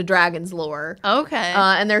Dungeons and Dragons lore. Okay.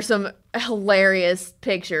 And there's some hilarious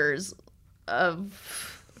pictures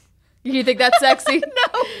of. You think that's sexy?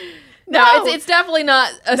 No, it's definitely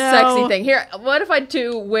not a sexy thing. Here, what if I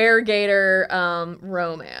do weregator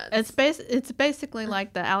romance? It's basically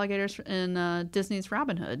like the alligators in Disney's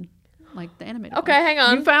Robin Hood, like the animated. Okay, one. hang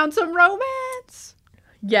on. You found some romance.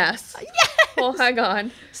 Yes. Well, hang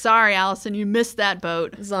on. Sorry, Allison, you missed that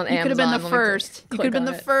boat. It's on You could have been Amazon. the Let me first. You click could have been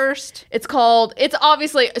on the it. first. It's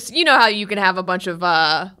obviously, you know how you can have a bunch of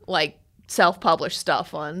like self-published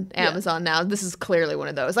stuff on Amazon now. This is clearly one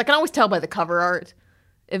of those. I can always tell by the cover art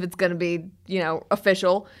if it's going to be,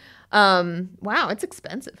 official. Wow, it's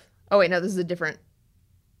expensive. Oh wait, no, this is a different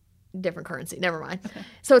currency. Never mind. Okay.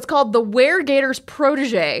 So it's called The Weregator's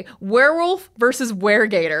Protege: Werewolf versus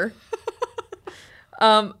Weregator.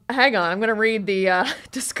 Hang on, I'm going to read the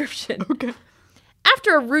description. Okay.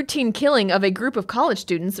 After a routine killing of a group of college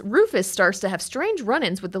students, Rufus starts to have strange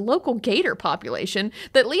run-ins with the local gator population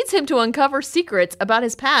that leads him to uncover secrets about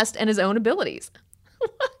his past and his own abilities.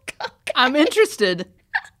 I'm interested.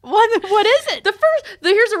 What is it?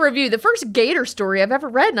 Here's a review. The first gator story I've ever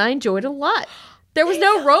read, and I enjoyed it a lot. There was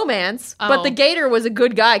no romance, but the gator was a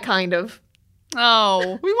good guy, kind of.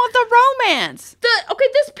 Oh, we want the romance.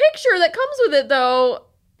 This picture that comes with it, though.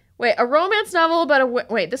 Wait, a romance novel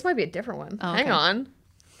about wait, this might be a different one. Oh, okay. Hang on.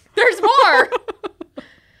 There's more.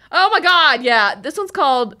 Oh my God, yeah. This one's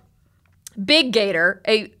called Big Gator,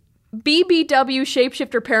 a BBW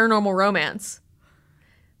shapeshifter paranormal romance.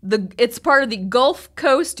 It's part of the Gulf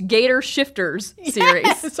Coast Gator Shifters series.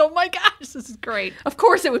 Yes. Oh my gosh, this is great. Of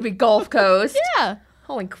course it would be Gulf Coast. Yeah.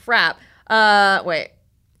 Holy crap. Wait.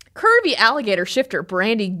 Curvy alligator shifter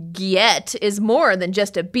Brandy Giette is more than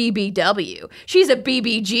just a BBW. She's a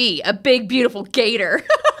BBG, a big, beautiful gator.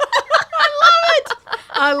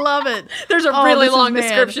 I love it. There's a really long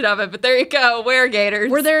description of it, but there you go. Weregators.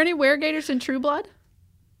 Were there any weregators in True Blood?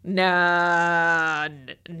 No.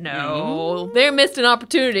 They missed an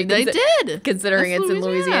opportunity. They did. Considering That's it's in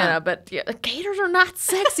Louisiana. Louisiana. But yeah, gators are not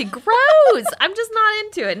sexy. Gross. I'm just not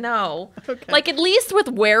into it. No. Okay. Like, at least with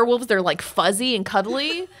werewolves, they're like fuzzy and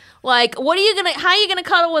cuddly. Like, how are you gonna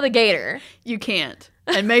cuddle with a gator? You can't.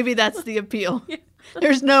 And maybe that's the appeal.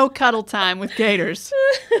 There's no cuddle time with gators.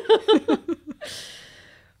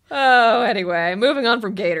 Oh, anyway, moving on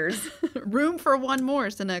from gators. Room for one more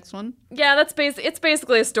is the next one. Yeah, it's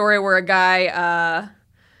basically a story where a guy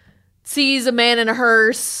sees a man in a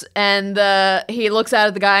hearse, and he looks out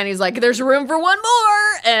at the guy and he's like, "There's room for one more,"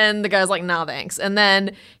 and the guy's like, "Nah, thanks." And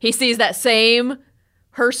then he sees that same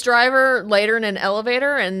hearse driver later in an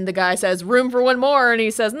elevator, and the guy says, room for one more, and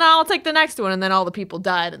he says, no, I'll take the next one, and then all the people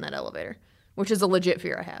died in that elevator, which is a legit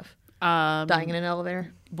fear I have. Dying in an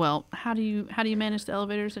elevator. Well, how do you manage the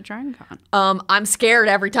elevators at Dragon Con? I'm scared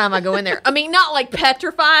every time I go in there. I mean, not like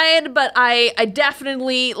petrified, but I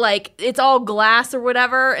definitely, like, it's all glass or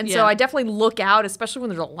whatever, and so I definitely look out, especially when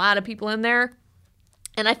there's a lot of people in there,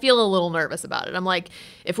 and I feel a little nervous about it. I'm like,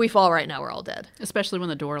 if we fall right now, we're all dead. Especially when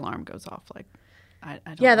the door alarm goes off. Like, I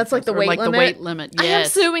don't yeah, that's like the weight limit. The weight limit. Yes. I'm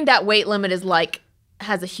assuming that weight limit is like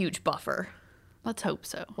has a huge buffer. Let's hope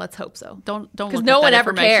so. Don't because no one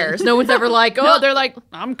ever cares. No one's ever like, oh, no, they're like,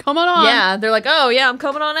 I'm coming on. Yeah, they're like, oh yeah, I'm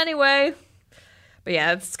coming on anyway. But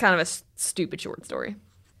yeah, it's kind of a stupid short story.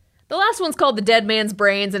 The last one's called The Dead Man's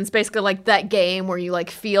Brains, and it's basically like that game where you like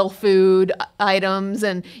feel food items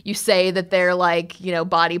and you say that they're like, you know,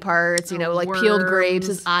 body parts, you know, like worms. Peeled grapes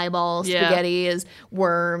is eyeballs, spaghetti is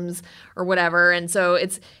worms or whatever. And so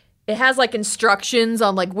it has like instructions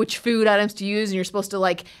on like which food items to use, and you're supposed to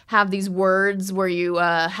like have these words where you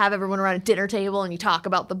have everyone around a dinner table and you talk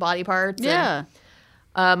about the body parts. Yeah. And,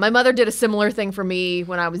 my mother did a similar thing for me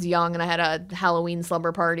when I was young, and I had a Halloween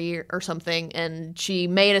slumber party or something, and she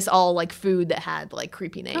made us all like food that had like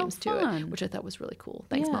creepy names to it, which I thought was really cool.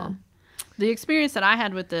 Thanks, Mom. The experience that I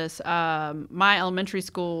had with this, my elementary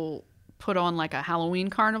school put on like a Halloween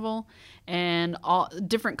carnival, and all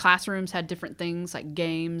different classrooms had different things like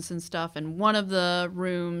games and stuff, and one of the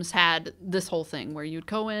rooms had this whole thing where you'd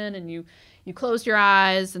go in and you closed your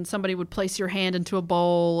eyes and somebody would place your hand into a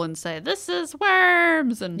bowl and say, this is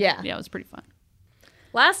worms, and yeah, it was pretty fun.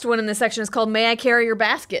 Last one in this section is called May I Carry Your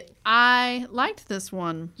Basket? I liked this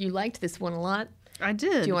one. You liked this one a lot? I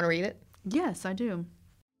did. Do you want to read it? Yes, I do.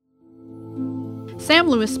 Sam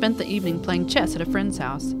Lewis spent the evening playing chess at a friend's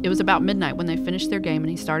house. It was about midnight when they finished their game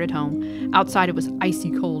and he started home. Outside it was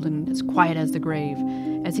icy cold and as quiet as the grave.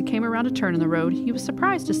 As he came around a turn in the road, he was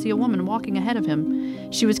surprised to see a woman walking ahead of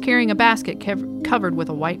him. She was carrying a basket covered with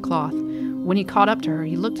a white cloth. When he caught up to her,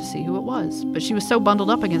 he looked to see who it was, but she was so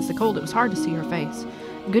bundled up against the cold it was hard to see her face.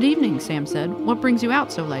 "Good evening," Sam said. "What brings you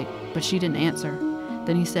out so late?" But she didn't answer.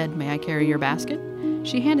 Then he said, "May I carry your basket?"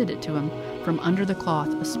 She handed it to him. From under the cloth,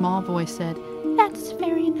 a small voice said, "That's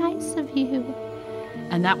very nice of you."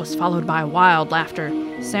 And that was followed by wild laughter.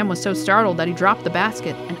 Sam was so startled that he dropped the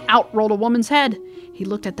basket, and out rolled a woman's head. He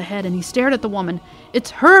looked at the head and he stared at the woman. "It's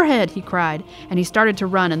her head!" he cried, and he started to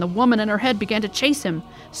run, and the woman and her head began to chase him.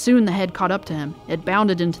 Soon the head caught up to him. It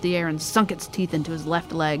bounded into the air and sunk its teeth into his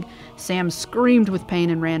left leg. Sam screamed with pain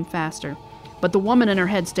and ran faster. But the woman and her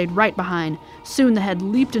head stayed right behind. Soon the head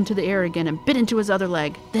leaped into the air again and bit into his other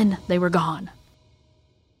leg. Then they were gone.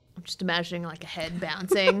 I'm just imagining like a head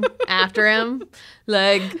bouncing after him.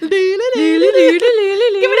 Like, give me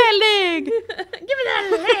that leg. Give me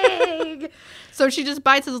that leg. So she just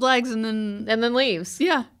bites his legs and then leaves.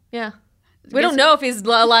 Yeah. Yeah. We don't know if he's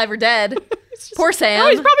alive or dead. Poor Sam. Oh,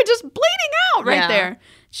 he's probably just bleeding out right there.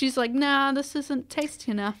 She's like, nah, this isn't tasty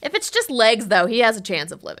enough. If it's just legs, though, he has a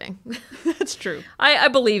chance of living. That's true. I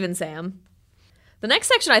believe in Sam. The next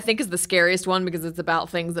section, I think, is the scariest one because it's about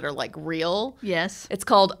things that are, like, real. Yes. It's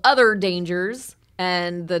called Other Dangers,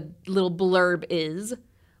 and the little blurb is,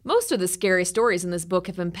 most of the scary stories in this book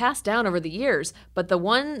have been passed down over the years, but the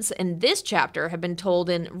ones in this chapter have been told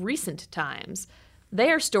in recent times.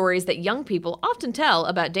 They are stories that young people often tell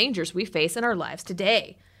about dangers we face in our lives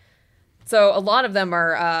today. So a lot of them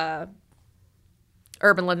are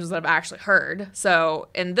urban legends that I've actually heard. So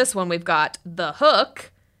in this one, we've got The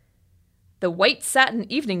Hook, The White Satin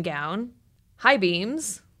Evening Gown, High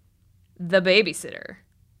Beams, The Babysitter.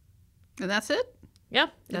 And that's it? Yeah,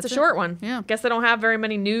 it's a short one. Yeah. Guess they don't have very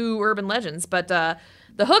many new urban legends. But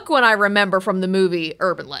The Hook one I remember from the movie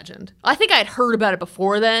Urban Legend. I think I'd heard about it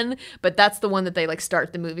before then, but that's the one that they like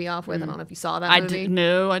start the movie off with. I don't know if you saw that movie.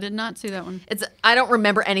 No, I did not see that one. I don't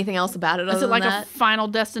remember anything else about it other than that. Is it like a Final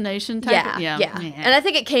Destination type? Yeah. And I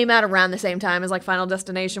think it came out around the same time as like Final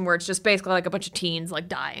Destination, where it's just basically like a bunch of teens like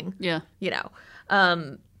dying. Yeah. You know.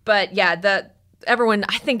 But yeah,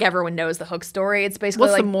 I think everyone knows the Hook story. It's basically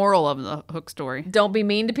what's like, the moral of the Hook story? Don't be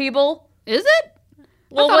mean to people. Is it?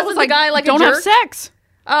 Well, wasn't the guy like a jerk? Don't have sex.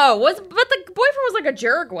 Oh, but the boyfriend was like a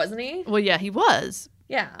jerk, wasn't he? Well, yeah, he was.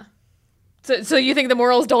 Yeah. So you think the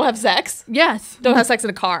moral is don't have sex? Yes. Don't have sex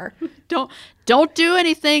in a car. Don't do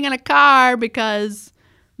anything in a car because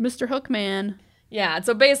Mr. Hookman. Yeah.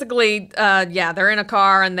 So basically, they're in a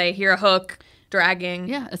car and they hear a hook dragging.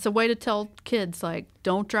 Yeah, it's a way to tell kids like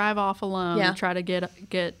don't drive off alone. Yeah. Try to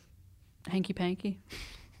get hanky panky.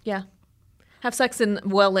 Yeah. Have sex in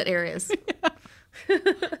well lit areas.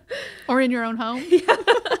 Or in your own home. Yeah.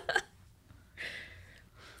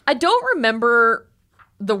 I don't remember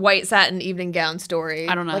the white satin evening gown story.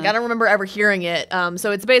 I don't know. Like, I don't remember ever hearing it.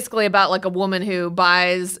 So it's basically about like a woman who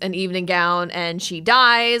buys an evening gown and she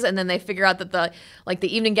dies, and then they figure out that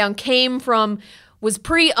the evening gown was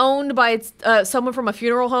pre-owned by someone from a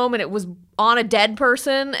funeral home, and it was on a dead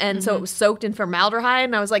person, and so it was soaked in formaldehyde.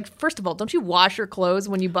 And I was like, first of all, don't you wash your clothes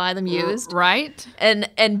when you buy them used? Right.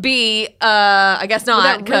 And B, I guess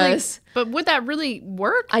not, because... But would that really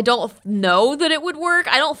work? I don't know that it would work.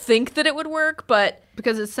 I don't think that it would work, but...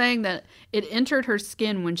 Because it's saying that it entered her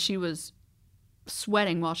skin when she was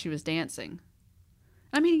sweating while she was dancing.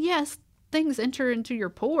 I mean, yes, things enter into your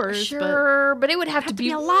pores. Sure, but it would have to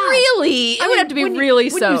be a lot. Really... It would have to be really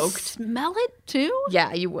soaked. Would you smell it, too?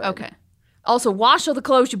 Yeah, you would. Okay. Also, wash all the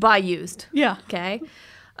clothes you buy used. Yeah. Okay?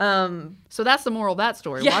 So that's the moral of that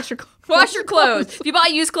story. Yeah. Wash your clothes. Wash your clothes. If you buy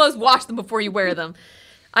used clothes, wash them before you wear them.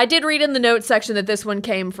 I did read in the notes section that this one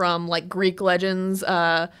came from, like, Greek legends.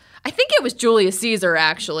 I think it was Julius Caesar,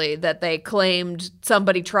 actually, that they claimed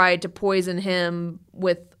somebody tried to poison him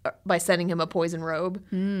by sending him a poison robe.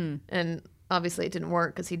 And obviously it didn't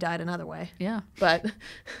work because he died another way. Yeah.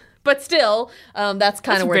 But still, that's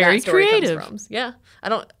kind of where very that story creative. comes from. Yeah.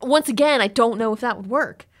 Once again, I don't know if that would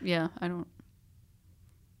work. Yeah, I don't.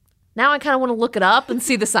 Now I kind of want to look it up and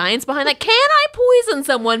see the science behind that. Can I poison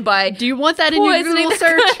someone by... Do you want that in your Google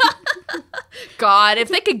search? God, if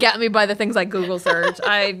they could get me by the things I Google search,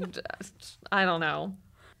 I don't know.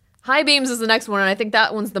 High beams is the next one, and I think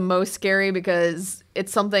that one's the most scary because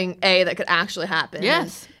it's something, A, that could actually happen.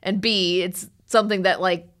 Yes. And B, it's something that,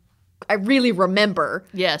 like, I really remember.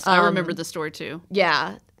 Yes, I remember the story too.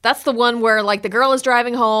 Yeah. That's the one where, like, the girl is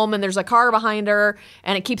driving home and there's a car behind her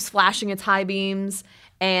and it keeps flashing its high beams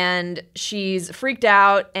and she's freaked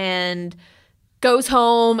out and goes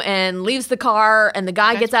home and leaves the car, and the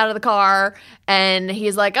guy gets out of the car and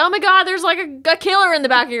he's like, oh my God, there's like a killer in the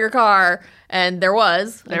back of your car. And there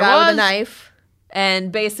was a guy with a knife.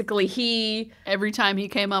 And basically every time he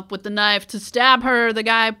came up with the knife to stab her, the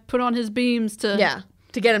guy put on his beams to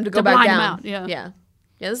get him to go back blind down. him out. Yeah. Yeah.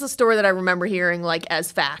 Yeah, this is a story that I remember hearing, like,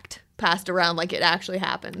 as fact, passed around like it actually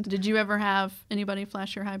happened. Did you ever have anybody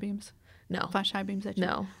flash your high beams? No. Flash high beams at you?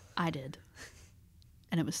 No. I did.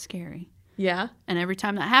 And it was scary. Yeah? And every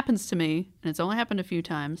time that happens to me, and it's only happened a few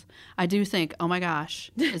times, I do think, oh my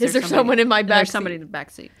gosh. Is there someone in my back There's somebody in the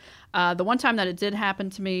back seat. The one time that it did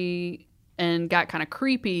happen to me and got kind of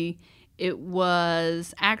creepy, it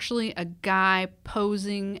was actually a guy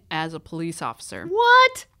posing as a police officer.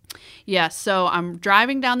 What? Yeah, so I'm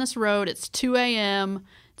driving down this road. It's 2 a.m.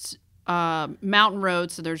 It's mountain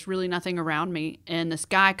road, so there's really nothing around me. And this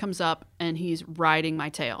guy comes up, and he's riding my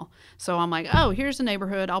tail. So I'm like, oh, here's the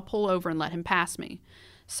neighborhood. I'll pull over and let him pass me.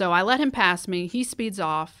 So I let him pass me. He speeds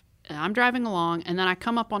off, and I'm driving along. And then I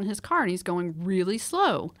come up on his car, and he's going really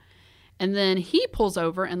slow. And then he pulls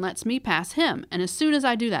over and lets me pass him. And as soon as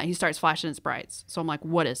I do that, he starts flashing his brights. So I'm like,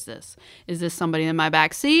 what is this? Is this somebody in my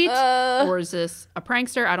back seat? Or is this a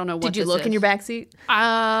prankster? I don't know what this is. Did you look in your back seat?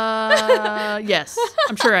 Yes.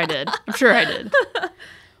 I'm sure I did.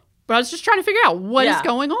 But I was just trying to figure out what is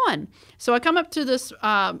going on. So I come up to this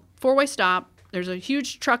four-way stop. There's a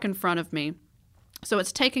huge truck in front of me. So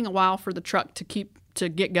it's taking a while for the truck to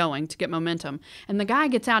get going, to get momentum. And the guy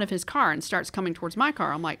gets out of his car and starts coming towards my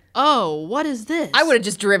car. I'm like, oh, what is this? I would have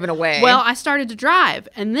just driven away. Well, I started to drive,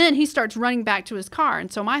 and then he starts running back to his car. And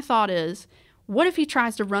so my thought is, what if he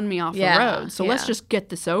tries to run me off the road? So let's just get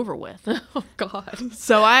this over with. Oh, God.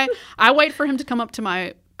 So I wait for him to come up to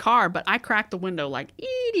my car, but I crack the window like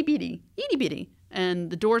itty bitty, and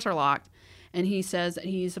the doors are locked. And he says that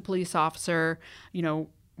he's a police officer,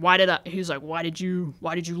 he's like, why did you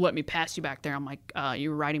let me pass you back there? I'm like, you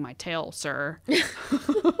were riding my tail, sir.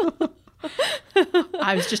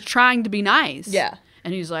 I was just trying to be nice. Yeah.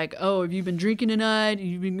 And he's like, oh, have you been drinking tonight?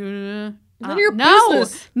 You've been none of your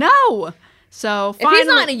business. No. So finally, if he's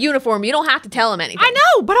not in a uniform, you don't have to tell him anything. I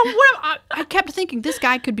know, but I kept thinking this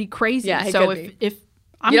guy could be crazy. Yeah, he so could be. if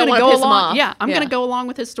I'm going to go along, I'm going to go along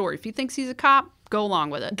with his story. If he thinks he's a cop, go along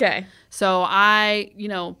with it. Okay. So I,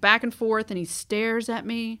 back and forth, and he stares at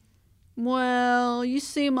me. Well, you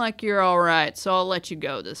seem like you're all right, so I'll let you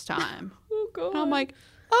go this time. Oh, God. And I'm like,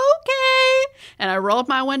 okay. And I roll up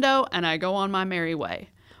my window, and I go on my merry way.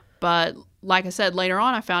 But like I said, later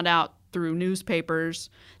on, I found out through newspapers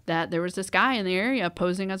that there was this guy in the area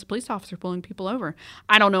posing as a police officer pulling people over.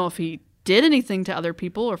 I don't know if he did anything to other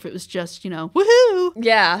people or if it was just, woohoo.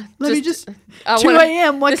 Yeah. Let me just 2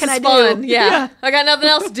 a.m. What can I do? do? Yeah. I got nothing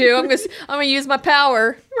else to do. I'm gonna use my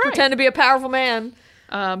power. Right. Pretend to be a powerful man.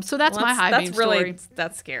 So that's my high beam story.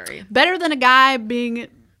 That's scary. Better than a guy being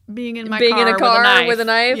in my car, with a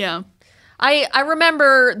knife. Yeah. I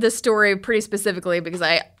remember this story pretty specifically because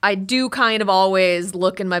I do kind of always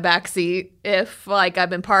look in my back seat if like I've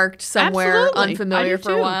been parked somewhere unfamiliar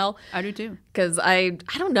for a while. I do too. Because I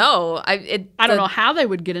don't know. I don't know how they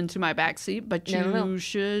would get into my back seat, but you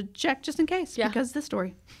should check just in case because of this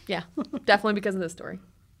story. Yeah, definitely because of this story.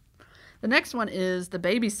 The next one is The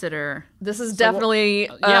Babysitter. This is definitely...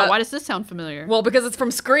 why does this sound familiar? Well, because it's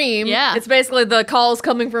from Scream. Yeah. It's basically the calls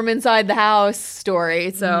coming from inside the house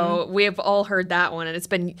story. So we have all heard that one, and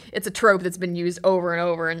it's a trope that's been used over and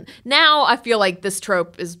over. And now I feel like this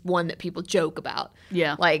trope is one that people joke about.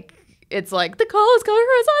 Yeah. Like, it's like, the call is coming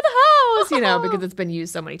from inside the house, because it's been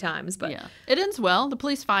used so many times. But yeah. It ends well. The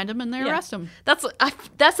police find him and they arrest him. That's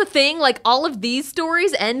the thing. Like, all of these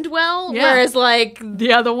stories end well, whereas, like...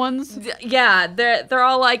 The other ones? They're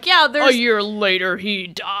all like, there's... A year later, he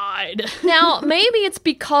died. Now, maybe it's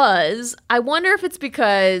because... I wonder if it's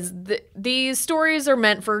because these stories are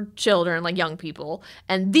meant for children, like young people,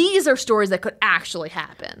 and these are stories that could actually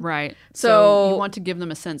happen. Right. So you want to give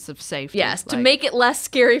them a sense of safety. Yes, to make it less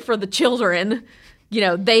scary for the children,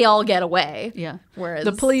 they all get away. Yeah. Whereas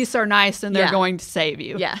the police are nice and they're going to save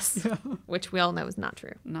you. Yes. Which we all know is not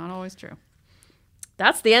true. Not always true.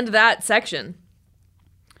 That's the end of that section.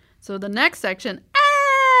 So the next section,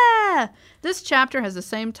 this chapter has the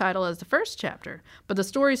same title as the first chapter, but the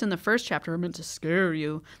stories in the first chapter are meant to scare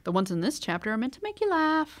you. The ones in this chapter are meant to make you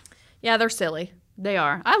laugh. Yeah, they're silly. They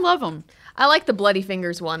are. I love them. I like the Bloody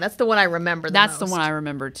Fingers one. That's the one I remember the most. That's the one I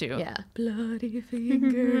remember too. Yeah. Bloody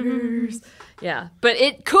Fingers. Yeah. But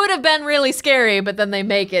it could have been really scary, but then they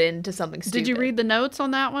make it into something stupid. Did you read the notes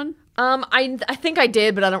on that one? I think I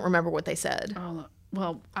did, but I don't remember what they said. Oh,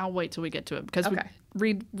 well, I'll wait till we get to it because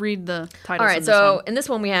read the titles. All right, so in this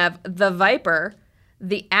one we have The Viper,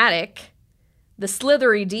 The Attic, The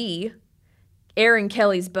Slithery D, Aaron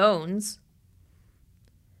Kelly's Bones.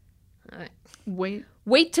 All right.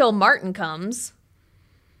 Wait Till Martin Comes,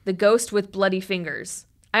 The Ghost with Bloody Fingers.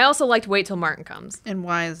 I also liked Wait Till Martin Comes. And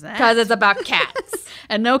why is that? Because it's about cats.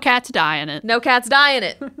 And no cats die in it. No cats die in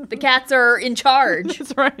it. The cats are in charge.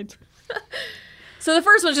 That's right. So the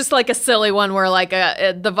first one's just like a silly one where like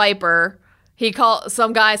the Viper,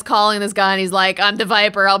 some guy's calling this guy and he's like, I'm the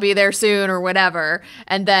Viper, I'll be there soon or whatever.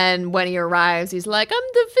 And then when he arrives, he's like, I'm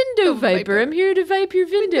the Window Viper. I'm here to vipe your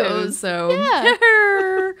windows. So,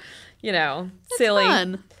 silly.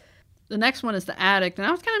 Fun. The next one is The Attic, and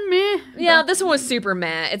I was kind of meh. Yeah, this one was super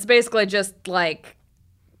meh. It's basically just like...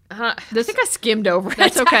 I think I skimmed over it.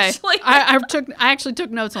 That's okay. Actually. I actually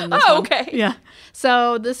took notes on this one. Oh, okay. Yeah.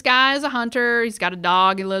 So this guy is a hunter. He's got a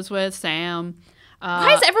dog he lives with, Sam.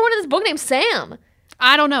 Why is everyone in this book named Sam?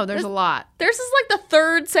 I don't know. There's a lot. Theirs is like the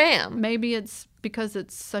third Sam. Maybe it's because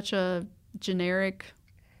it's such a generic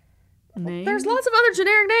name. There's lots of other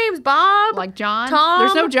generic names. Bob. Like John. Tom.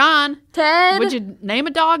 There's no John. Ted. Would you name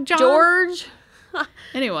a dog John? George.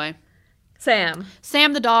 Anyway. Sam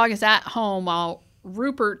the dog is at home while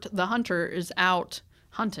Rupert the hunter is out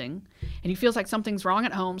hunting, and he feels like something's wrong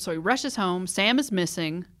at home, so he rushes home. Sam is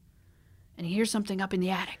missing, and he hears something up in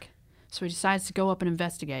the attic, so he decides to go up and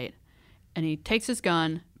investigate. And he takes his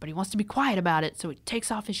gun, but he wants to be quiet about it, so he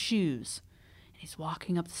takes off his shoes, and he's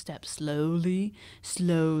walking up the steps slowly.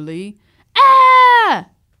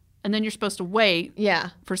 And then you're supposed to wait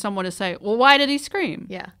for someone to say, well, why did he scream?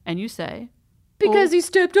 Yeah. And you say, because he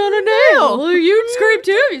stepped on a nail. Well, you'd scream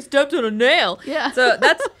too. He stepped on a nail. Yeah. So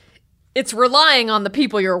it's relying on the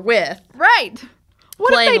people you're with. Right.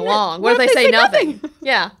 Playing along. What if they say nothing?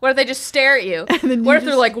 Yeah. What if they just stare at you? What if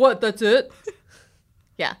they're like, what? That's it?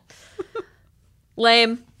 Yeah.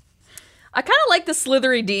 Lame. I kind of like the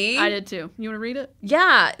Slithery D. I did too. You want to read it?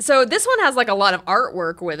 Yeah. So this one has like a lot of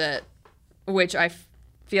artwork with it, which I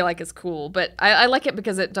feel like is cool. But I like it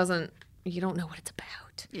because you don't know what it's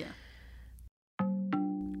about. Yeah.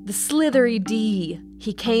 The Slithery D,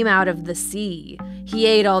 he came out of the sea. He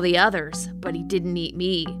ate all the others, but he didn't eat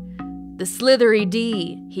me. The Slithery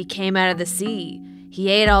D, he came out of the sea. He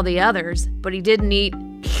ate all the others, but he didn't eat...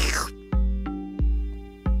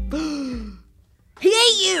 He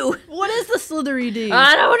ate you! What is the Slithery D?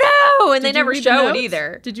 I don't know! And they never show it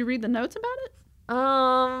either. Did you read the notes about it?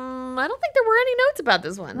 I don't think there were any notes about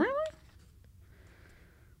this one. Really?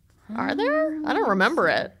 Are there? I don't remember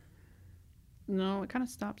it. No, it kind of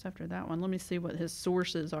stops after that one. Let me see what his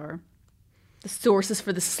sources are. The sources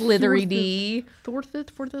for the Slithery D. Sources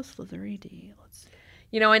for the Slithery D. Let's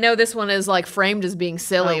see. I know this one is like framed as being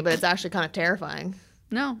silly, but it's actually kind of terrifying.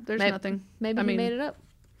 No, there's nothing. Maybe he made it up.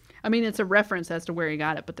 I mean, it's a reference as to where he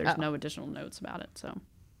got it, but there's no additional notes about it. So,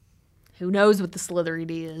 who knows what the Slithery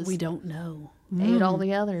D is? We don't know. Ate all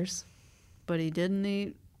the others, but he didn't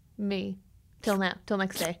eat me. Till now. Till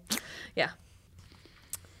next day. Yeah.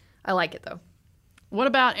 I like it, though. What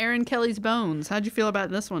about Aaron Kelly's bones? How'd you feel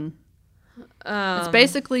about this one? It's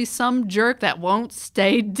basically some jerk that won't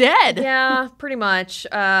stay dead. Yeah, pretty much.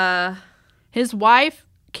 His wife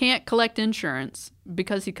can't collect insurance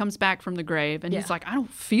because he comes back from the grave, and he's like, I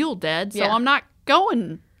don't feel dead, so I'm not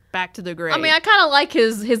going back to the grave. I mean, I kind of like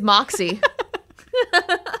his moxie.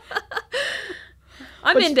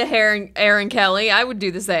 I'm into Aaron Kelly. I would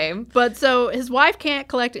do the same. But so his wife can't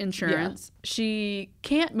collect insurance. Yeah. She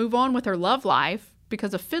can't move on with her love life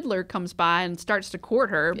because a fiddler comes by and starts to court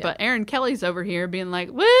her. Yeah. But Aaron Kelly's over here being like,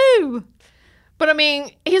 woo! But I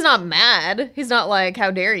mean, he's not mad. He's not like, how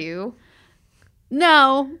dare you?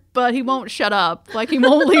 No, but he won't shut up. Like, he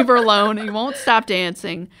won't leave her alone. He won't stop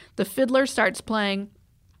dancing. The fiddler starts playing,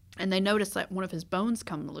 and they notice that one of his bones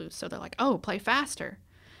come loose. So they're like, oh, play faster.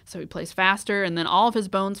 So he plays faster, and then all of his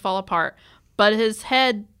bones fall apart. But his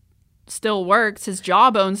head still works. His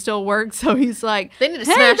jawbone still works. So he's like, they need to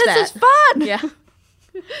smash that. This is fun. Yeah.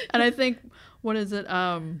 And I think, what is it?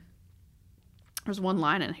 There's one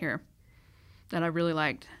line in here that I really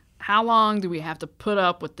liked. How long do we have to put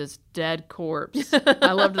up with this dead corpse?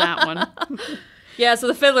 I loved that one. Yeah, so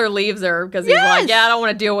the fiddler leaves her because he's like, yeah, I don't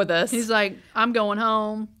want to deal with this. He's like, I'm going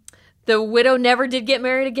home. The widow never did get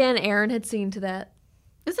married again. Aaron had seen to that.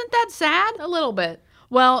 Isn't that sad? A little bit.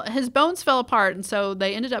 Well, his bones fell apart, and so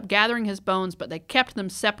they ended up gathering his bones, but they kept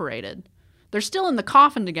them separated. They're still in the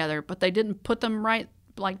coffin together, but they didn't put them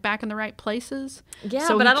back in the right places. Yeah,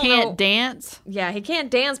 so but I don't know. He can't dance. Yeah, he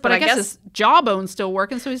can't dance, but I guess his jawbone's still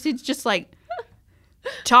working, so he's just like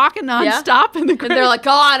talking nonstop in the grave. And they're like,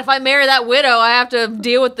 God, if I marry that widow, I have to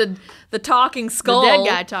deal with the talking skull. The dead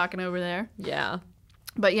guy talking over there. Yeah.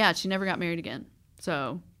 But yeah, she never got married again.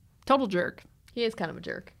 So, total jerk. He is kind of a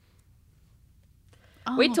jerk.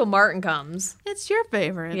 Oh. Wait till Martin comes. It's your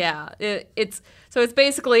favorite. Yeah. It's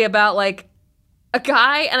basically about like a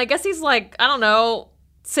guy, and I guess he's like, I don't know,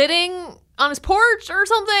 sitting on his porch or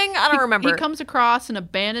something. I don't remember. He comes across an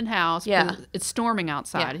abandoned house. Yeah. It's storming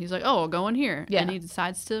outside. Yeah. He's like, oh, I'll go in here. Yeah. And he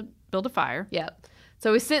decides to build a fire. Yeah.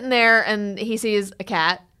 So he's sitting there, and he sees a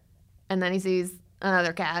cat, and then he sees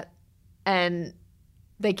another cat, and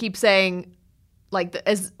they keep saying, like,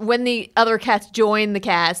 as when the other cats join the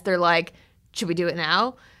cast, they're like, should we do it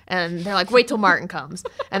now? And they're like, wait till Martin comes.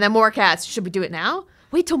 And then more cats, should we do it now?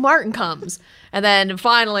 Wait till Martin comes. And then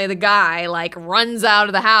finally the guy like runs out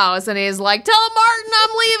of the house and he's like, tell Martin I'm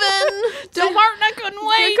leaving. Tell Martin I couldn't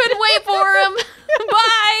wait. I couldn't wait for him.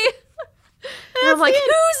 Bye. And I'm like,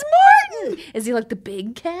 who's Martin? Is he like the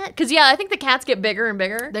big cat? Because, yeah, I think the cats get bigger and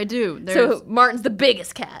bigger. They do. So Martin's the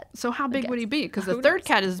biggest cat. So how big would he be? Because the third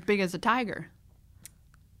cat is as big as a tiger.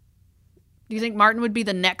 Do you think Martin would be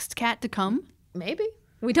the next cat to come? Maybe.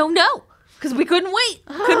 We don't know. Because we couldn't wait.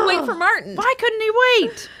 Couldn't wait for Martin. Why couldn't he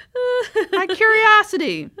wait? My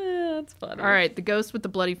curiosity. That's funny. All right, the ghost with the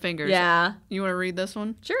bloody fingers. Yeah. You want to read this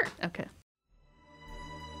one? Sure. Okay.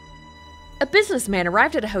 A businessman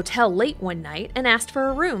arrived at a hotel late one night and asked for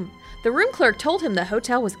a room. The room clerk told him the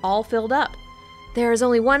hotel was all filled up. There is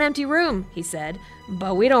only one empty room, he said,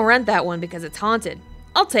 but we don't rent that one because it's haunted.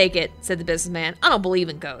 I'll take it, said the businessman. I don't believe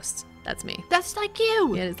in ghosts. That's me. That's like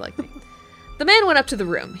you. Yeah, it is like me. The man went up to the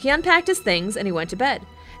room. He unpacked his things and he went to bed.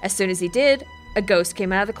 As soon as he did, a ghost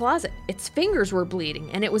came out of the closet. Its fingers were bleeding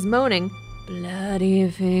and it was moaning, bloody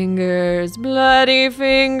fingers, bloody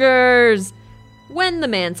fingers. When the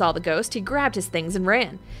man saw the ghost, he grabbed his things and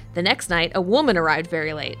ran. The next night, a woman arrived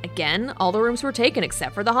very late. Again, all the rooms were taken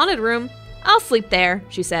except for the haunted room. I'll sleep there,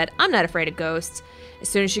 she said. I'm not afraid of ghosts. As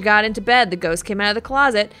soon as she got into bed, the ghost came out of the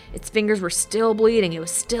closet. Its fingers were still bleeding. It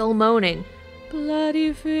was still moaning.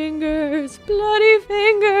 Bloody fingers, bloody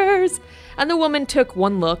fingers. And the woman took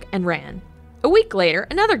one look and ran. A week later,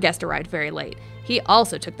 another guest arrived very late. He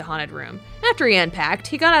also took the haunted room. After he unpacked,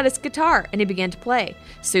 he got out his guitar and he began to play.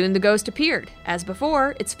 Soon the ghost appeared. As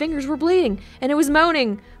before, its fingers were bleeding and it was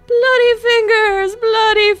moaning, bloody fingers,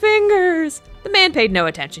 bloody fingers. The man paid no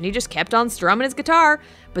attention. He just kept on strumming his guitar,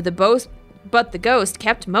 but the ghost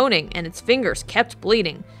kept moaning and its fingers kept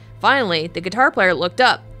bleeding. Finally, the guitar player looked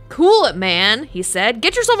up. Cool it, man, he said.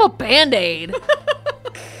 Get yourself a Band-Aid.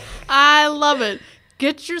 I love it.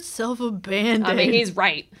 Get yourself a Band-Aid. I mean, he's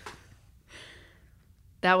right.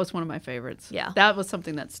 That was one of my favorites. Yeah. That was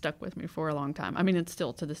something that stuck with me for a long time. I mean, it's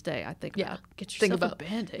still to this day. I think about, get yourself a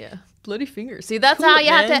Band-Aid. Yeah. Bloody fingers. See, that's cool, how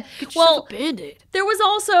you man. have to... Get yourself a Band-Aid. There was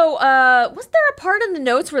also... wasn't there a part in the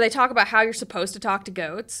notes where they talk about how you're supposed to talk to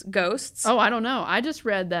ghosts? Oh, I don't know. I just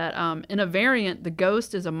read that in a variant, the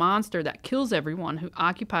ghost is a monster that kills everyone who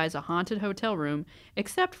occupies a haunted hotel room,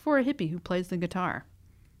 except for a hippie who plays the guitar.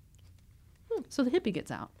 So the hippie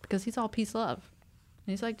gets out because he's all peace, love.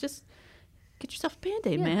 And he's like, just get yourself a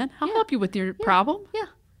Band-Aid, man. I'll help you with your problem. Yeah.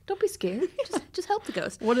 Don't be scared. Just help the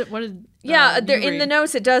ghost. What did in the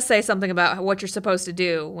notes it does say something about what you're supposed to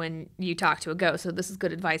do when you talk to a ghost. So this is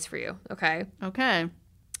good advice for you, okay? Okay.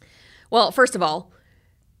 Well, first of all,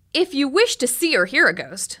 if you wish to see or hear a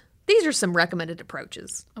ghost, these are some recommended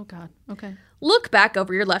approaches. Oh, God. Okay. Look back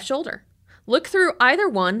over your left shoulder. Look through either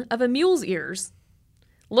one of a mule's ears.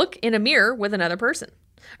 Look in a mirror with another person.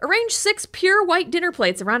 Arrange 6 pure white dinner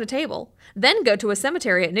plates around a table. Then go to a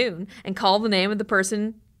cemetery at noon and call the name of the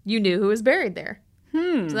person you knew who was buried there.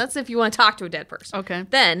 So that's if you want to talk to a dead person. Okay.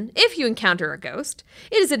 Then, if you encounter a ghost,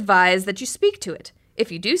 it is advised that you speak to it.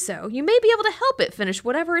 If you do so, you may be able to help it finish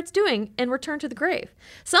whatever it's doing and return to the grave.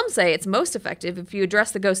 Some say it's most effective if you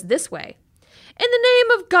address the ghost this way. In the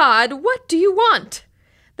name of God, what do you want?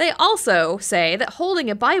 They also say that holding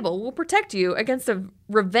a Bible will protect you against a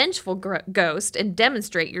revengeful ghost and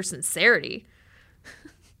demonstrate your sincerity.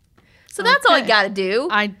 So that's all you gotta do.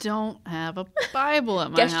 I don't have a Bible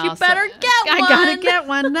at my Guess house. you better get one. I gotta get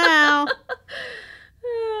one now.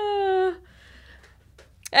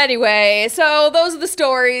 Anyway, so those are the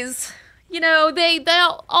stories. You know, they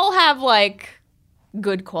all have like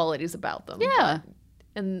good qualities about them. Yeah.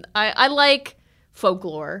 And I like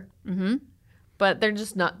folklore. Mm-hmm. But they're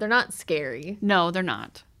not scary. No, they're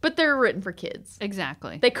not. But they're written for kids.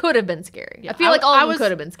 Exactly. They could have been scary. Yeah. I feel like all of them could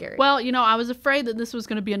have been scary. Well, you know, I was afraid that this was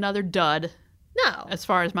going to be another dud. No. As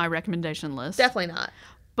far as my recommendation list. Definitely not.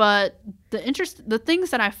 But the things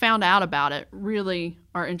that I found out about it really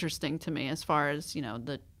are interesting to me as far as, you know,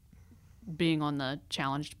 the being on the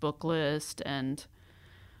challenged book list and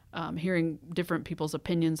hearing different people's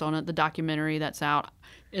opinions on it. The documentary that's out.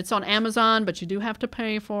 It's on Amazon, but you do have to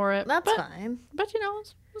pay for it. That's fine. But, you know,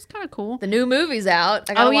 it's kind of cool. The new movie's out.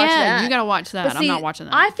 I gotta watch that. You gotta watch that. See, I'm not watching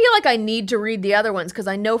that. I feel like I need to read the other ones because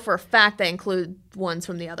I know for a fact they include ones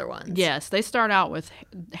from the other ones. Yes, they start out with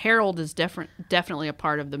Harold is definitely a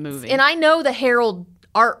part of the movie. And I know the Harold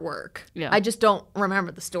artwork. Yeah. I just don't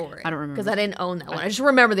remember the story. I don't remember. Because I didn't own that one. I just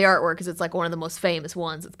remember the artwork because it's like one of the most famous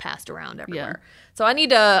ones that's passed around everywhere. Yeah. So I need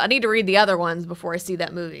to read the other ones before I see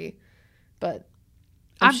that movie. But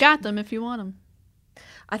I've got them if you want them.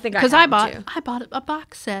 I think because I bought a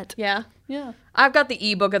box set. Yeah. Yeah. I've got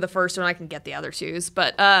the ebook of the first one. I can get the other twos,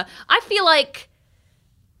 but I feel like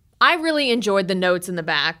I really enjoyed the notes in the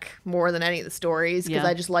back more than any of the stories because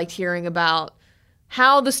I just liked hearing about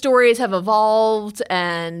how the stories have evolved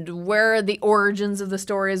and where the origins of the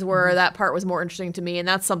stories were. Mm-hmm. That part was more interesting to me, and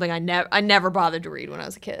that's something I never bothered to read when I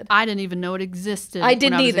was a kid. I didn't even know it existed. I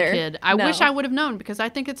didn't when I was either. A kid. I wish I would have known because I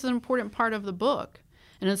think it's an important part of the book,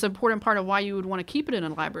 and it's an important part of why you would want to keep it in a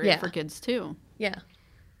library for kids too. Yeah,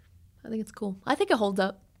 I think it's cool. I think it holds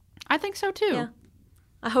up. I think so too. Yeah.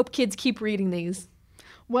 I hope kids keep reading these.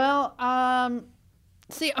 Well,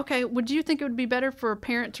 would you think it would be better for a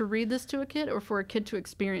parent to read this to a kid or for a kid to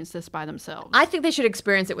experience this by themselves? I think they should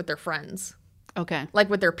experience it with their friends. Okay. Like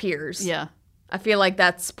with their peers. Yeah. I feel like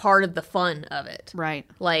that's part of the fun of it. Right.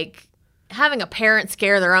 Like having a parent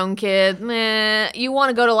scare their own kid, you want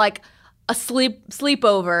to go to like a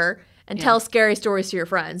sleepover and tell scary stories to your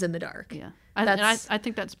friends in the dark. Yeah. I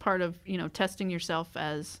think that's part of, testing yourself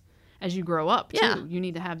as you grow up too. Yeah. You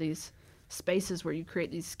need to have these spaces where you create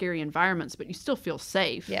these scary environments, but you still feel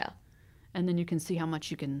safe. Yeah. And then you can see how much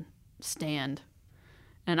you can stand.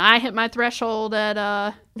 And I hit my threshold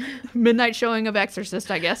at midnight showing of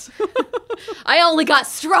Exorcist, I guess. I only got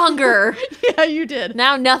stronger. Yeah, you did.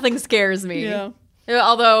 Now nothing scares me. Yeah.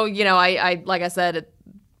 Although, I like I said it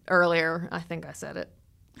earlier, I think I said it.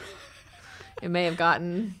 It may have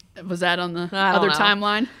gotten... Was that on the other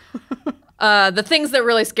timeline? The things that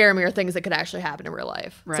really scare me are things that could actually happen in real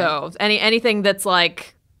life. Right. So anything that's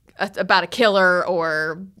like about a killer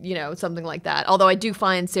or, something like that. Although I do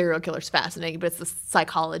find serial killers fascinating, but it's the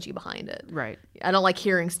psychology behind it. Right. I don't like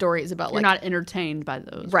hearing stories about You're not entertained by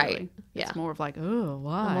those. Right. Really. Yeah. It's more of like, oh,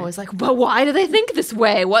 why? I'm always like, well, why do they think this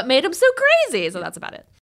way? What made them so crazy? So that's about it.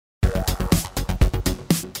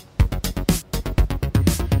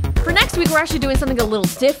 For next week, we're actually doing something a little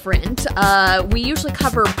different. We usually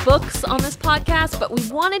cover books on this podcast, but we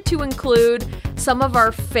wanted to include some of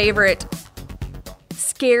our favorite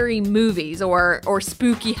scary movies or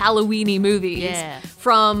spooky Halloween-y movies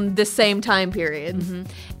from the same time period. Mm-hmm.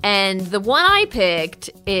 And the one I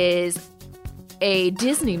picked is a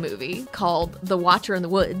Disney movie called The Watcher in the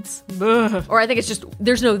Woods. Ugh. Or I think it's just,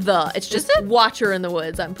 there's no the, it's just Watcher in the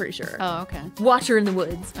Woods, I'm pretty sure. Oh, okay. Watcher in the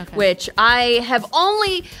Woods, which I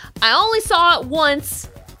only saw it once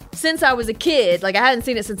since I was a kid. Like, I hadn't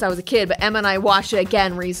seen it since I was a kid, but Emma and I watched it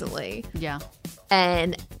again recently. Yeah.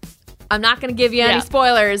 And I'm not going to give you any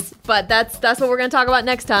spoilers, but that's what we're going to talk about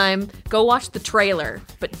next time. Go watch the trailer,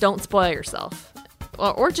 but don't spoil yourself.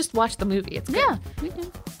 Or just watch the movie. It's good.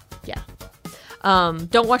 Yeah.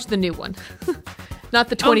 Don't watch the new one. Not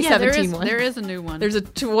the 2017 one. There is a new one. There's a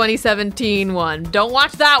 2017 one. Don't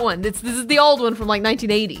watch that one. This is the old one from like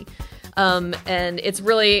 1980. And it's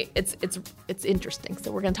really it's interesting.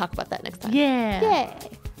 So we're gonna talk about that next time. Yeah. Yay.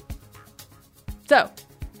 So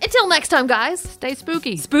until next time, guys. Stay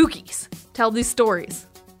spooky. Spookies. Tell these stories.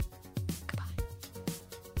 Goodbye.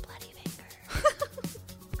 Bloody finger.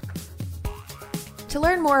 To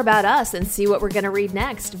learn more about us and see what we're gonna read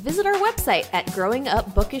next, visit our website at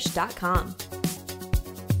growingupbookish.com.